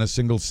 drinks in a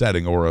single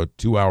setting or a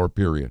 2-hour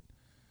period.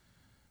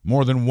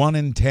 More than 1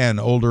 in 10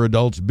 older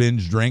adults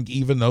binge drink,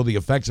 even though the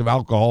effects of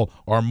alcohol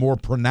are more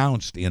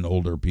pronounced in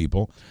older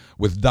people.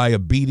 With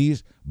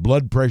diabetes,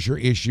 blood pressure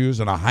issues,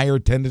 and a higher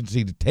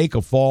tendency to take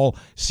a fall,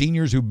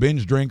 seniors who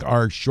binge drink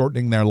are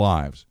shortening their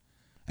lives.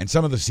 And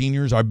some of the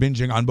seniors are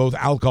binging on both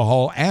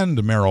alcohol and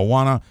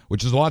marijuana,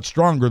 which is a lot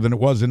stronger than it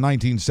was in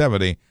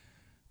 1970,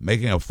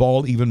 making a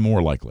fall even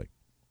more likely.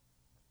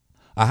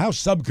 A House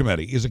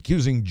subcommittee is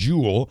accusing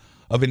Juul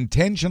of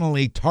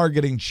intentionally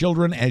targeting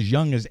children as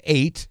young as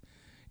 8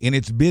 in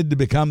its bid to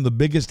become the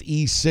biggest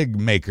e-cig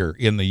maker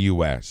in the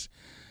U.S.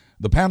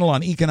 The panel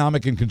on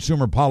economic and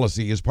consumer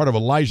policy is part of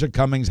Elijah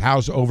Cummings'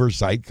 House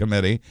Oversight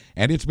Committee,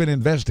 and it's been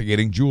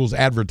investigating Juul's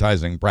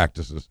advertising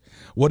practices.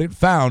 What it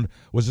found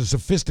was a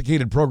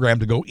sophisticated program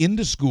to go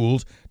into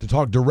schools to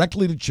talk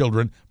directly to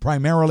children,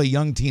 primarily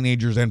young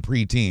teenagers and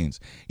preteens.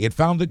 It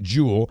found that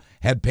Juul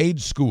had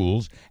paid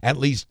schools at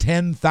least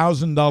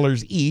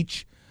 $10,000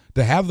 each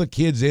to have the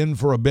kids in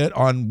for a bit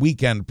on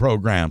weekend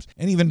programs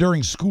and even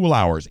during school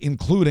hours,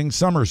 including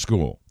summer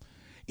school.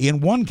 In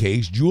one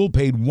case, Juul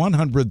paid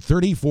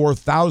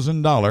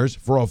 $134,000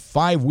 for a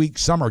 5-week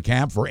summer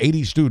camp for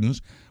 80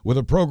 students with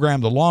a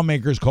program the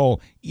lawmakers call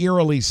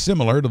eerily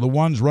similar to the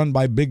ones run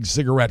by big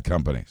cigarette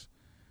companies.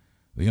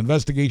 The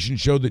investigation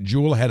showed that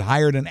Juul had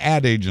hired an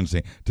ad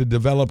agency to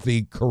develop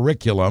the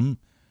curriculum,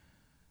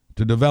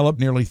 to develop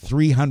nearly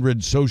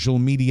 300 social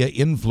media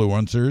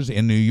influencers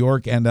in New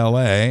York and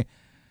L.A.,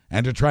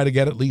 and to try to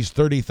get at least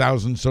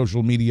 30,000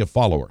 social media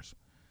followers.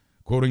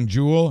 Quoting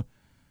Juul,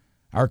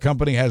 "Our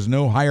company has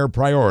no higher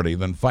priority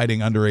than fighting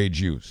underage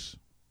use."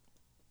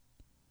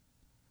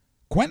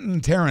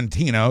 Quentin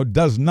Tarantino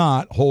does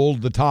not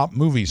hold the top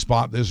movie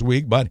spot this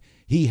week, but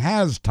he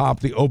has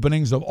topped the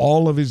openings of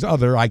all of his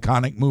other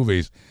iconic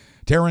movies.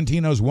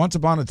 Tarantino's Once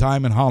Upon a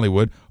Time in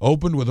Hollywood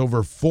opened with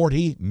over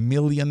 $40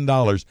 million,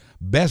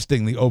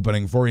 besting the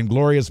opening for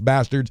Inglourious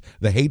Basterds,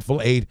 The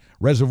Hateful Eight,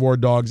 Reservoir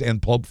Dogs,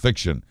 and Pulp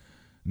Fiction.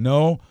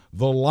 No,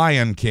 The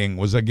Lion King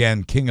was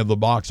again king of the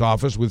box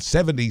office with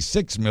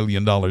 $76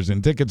 million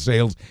in ticket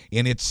sales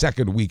in its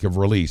second week of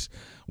release.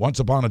 Once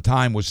Upon a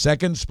Time was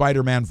second,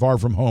 Spider-Man Far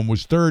From Home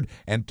was third,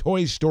 and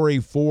Toy Story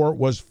 4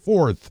 was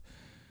fourth.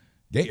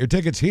 Get your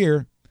tickets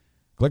here.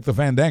 Click the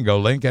Fandango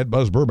link at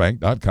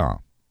buzzburbank.com.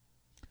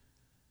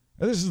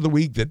 This is the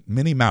week that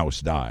Minnie Mouse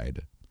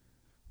died.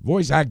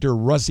 Voice actor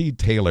Russie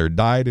Taylor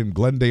died in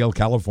Glendale,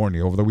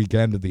 California over the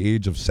weekend at the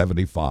age of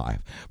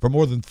 75. For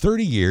more than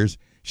 30 years,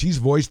 she's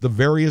voiced the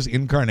various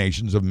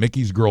incarnations of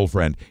Mickey's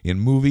girlfriend in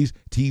movies,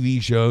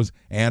 TV shows,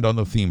 and on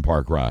the theme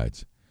park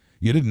rides.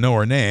 You didn't know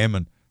her name,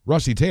 and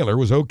Russie Taylor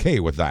was okay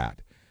with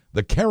that.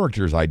 "The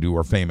characters I do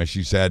are famous,"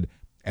 she said,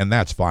 "and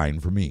that's fine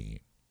for me."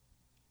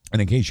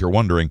 And in case you're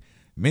wondering,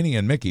 Minnie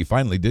and Mickey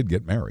finally did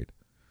get married.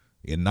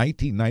 In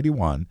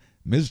 1991,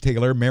 Ms.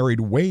 Taylor married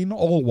Wayne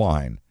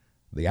Allwine,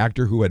 the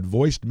actor who had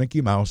voiced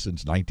Mickey Mouse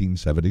since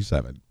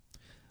 1977.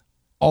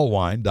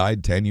 Allwine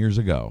died 10 years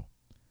ago.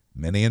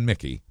 Minnie and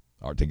Mickey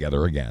are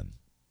together again.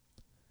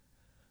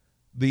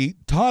 The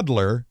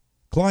toddler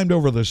climbed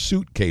over the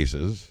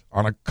suitcases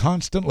on a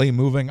constantly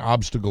moving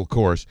obstacle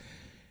course.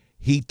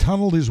 He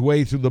tunneled his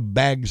way through the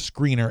bag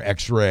screener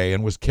X-ray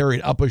and was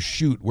carried up a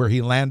chute where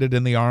he landed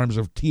in the arms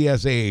of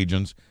TSA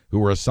agents who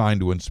were assigned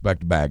to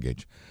inspect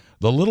baggage.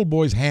 The little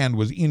boy's hand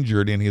was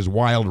injured in his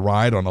wild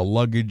ride on a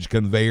luggage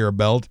conveyor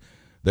belt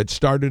that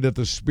started at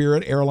the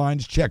Spirit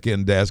Airlines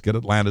check-in desk at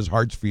Atlanta's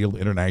Hartsfield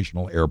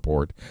International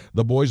Airport.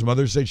 The boy's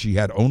mother said she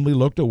had only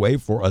looked away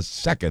for a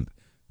second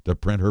to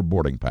print her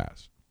boarding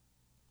pass.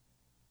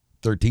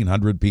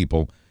 1,300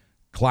 people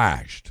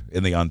clashed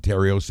in the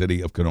Ontario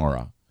city of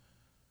Kenora.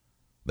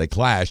 They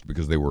clashed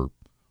because they were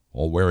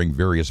all wearing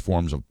various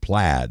forms of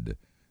plaid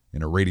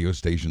in a radio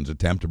station's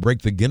attempt to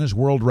break the Guinness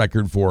World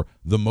Record for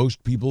the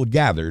most people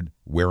gathered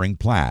wearing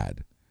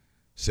plaid.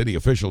 City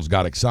officials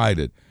got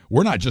excited.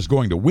 "We're not just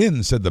going to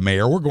win," said the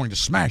mayor. "We're going to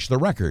smash the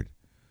record."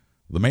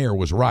 The mayor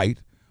was right.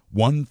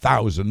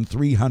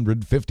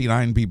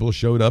 1,359 people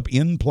showed up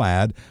in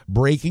plaid,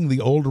 breaking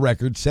the old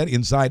record set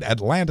inside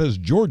Atlanta's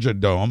Georgia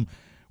Dome,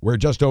 where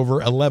just over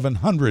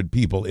 1,100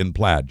 people in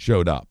plaid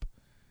showed up.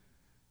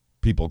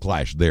 People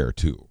clashed there,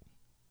 too.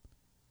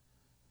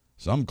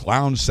 Some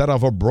clowns set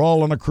off a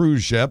brawl on a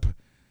cruise ship.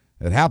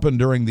 It happened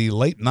during the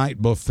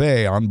late-night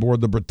buffet on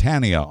board the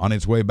Britannia on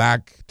its way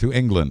back to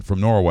England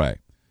from Norway.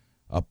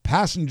 A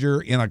passenger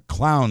in a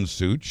clown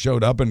suit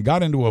showed up and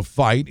got into a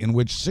fight in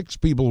which 6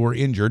 people were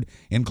injured,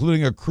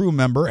 including a crew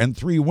member and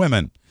 3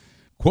 women.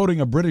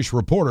 Quoting a British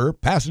reporter,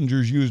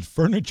 passengers used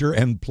furniture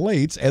and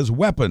plates as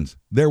weapons.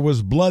 There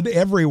was blood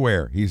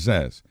everywhere, he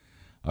says.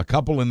 A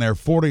couple in their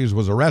 40s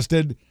was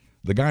arrested.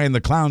 The guy in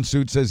the clown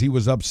suit says he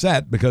was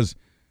upset because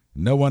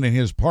no one in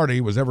his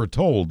party was ever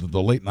told that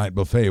the late-night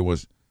buffet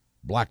was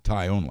black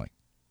tie only.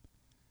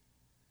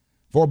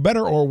 For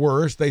better or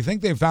worse, they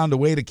think they've found a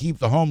way to keep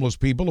the homeless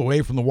people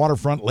away from the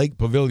waterfront lake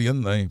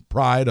pavilion, the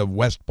pride of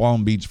West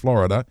Palm Beach,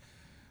 Florida.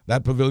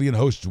 That pavilion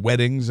hosts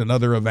weddings and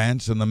other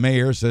events, and the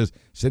mayor says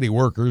city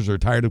workers are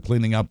tired of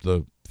cleaning up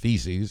the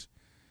feces.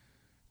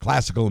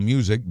 Classical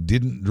music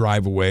didn't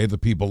drive away the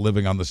people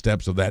living on the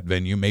steps of that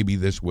venue. Maybe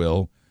this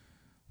will.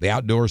 The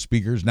outdoor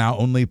speakers now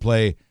only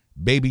play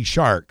Baby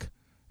Shark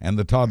and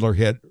the toddler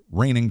hit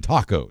Raining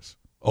Tacos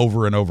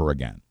over and over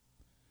again.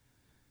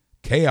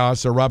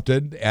 Chaos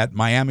erupted at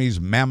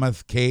Miami's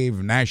Mammoth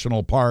Cave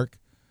National Park.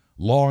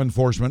 Law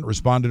enforcement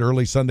responded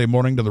early Sunday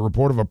morning to the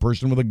report of a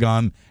person with a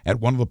gun at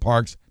one of the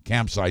park's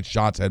campsites.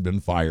 Shots had been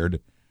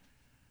fired.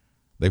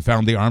 They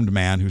found the armed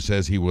man who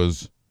says he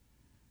was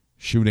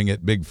shooting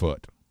at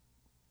Bigfoot.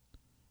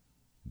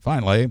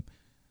 Finally,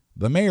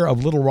 the mayor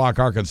of Little Rock,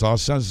 Arkansas,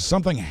 says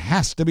something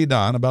has to be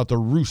done about the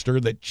rooster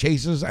that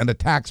chases and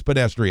attacks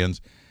pedestrians.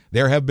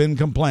 There have been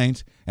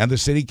complaints, and the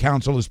city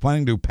council is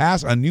planning to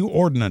pass a new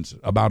ordinance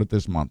about it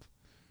this month.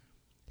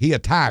 He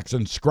attacks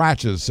and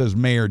scratches, says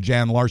Mayor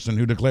Jan Larson,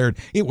 who declared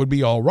it would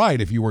be all right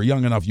if you were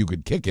young enough you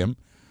could kick him.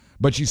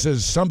 But she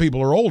says some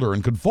people are older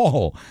and could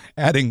fall,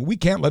 adding, we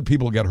can't let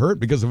people get hurt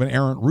because of an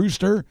errant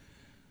rooster.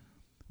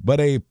 But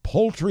a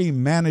poultry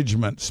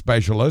management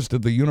specialist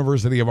at the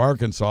University of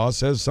Arkansas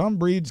says some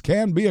breeds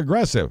can be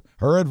aggressive.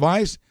 Her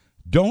advice,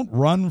 don't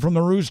run from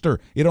the rooster.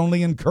 It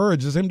only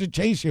encourages him to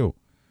chase you.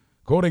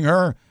 Quoting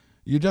her,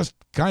 you just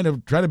kind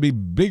of try to be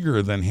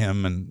bigger than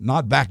him and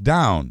not back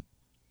down,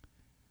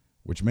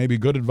 which may be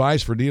good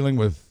advice for dealing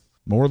with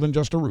more than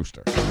just a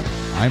rooster.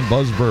 I'm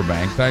Buzz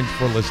Burbank. Thanks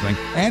for listening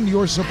and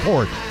your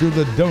support through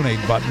the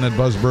donate button at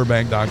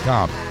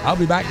buzzburbank.com. I'll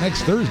be back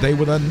next Thursday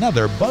with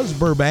another Buzz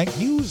Burbank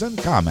news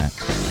and comment.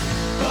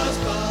 Buzz,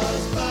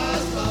 buzz,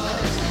 buzz,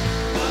 buzz.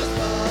 Buzz,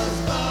 buzz,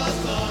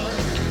 buzz,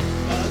 buzz.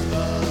 Buzz,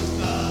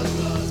 buzz,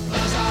 buzz, buzz,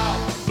 buzz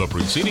off. The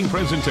preceding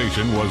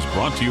presentation was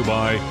brought to you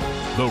by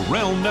the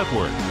Realm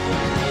Network.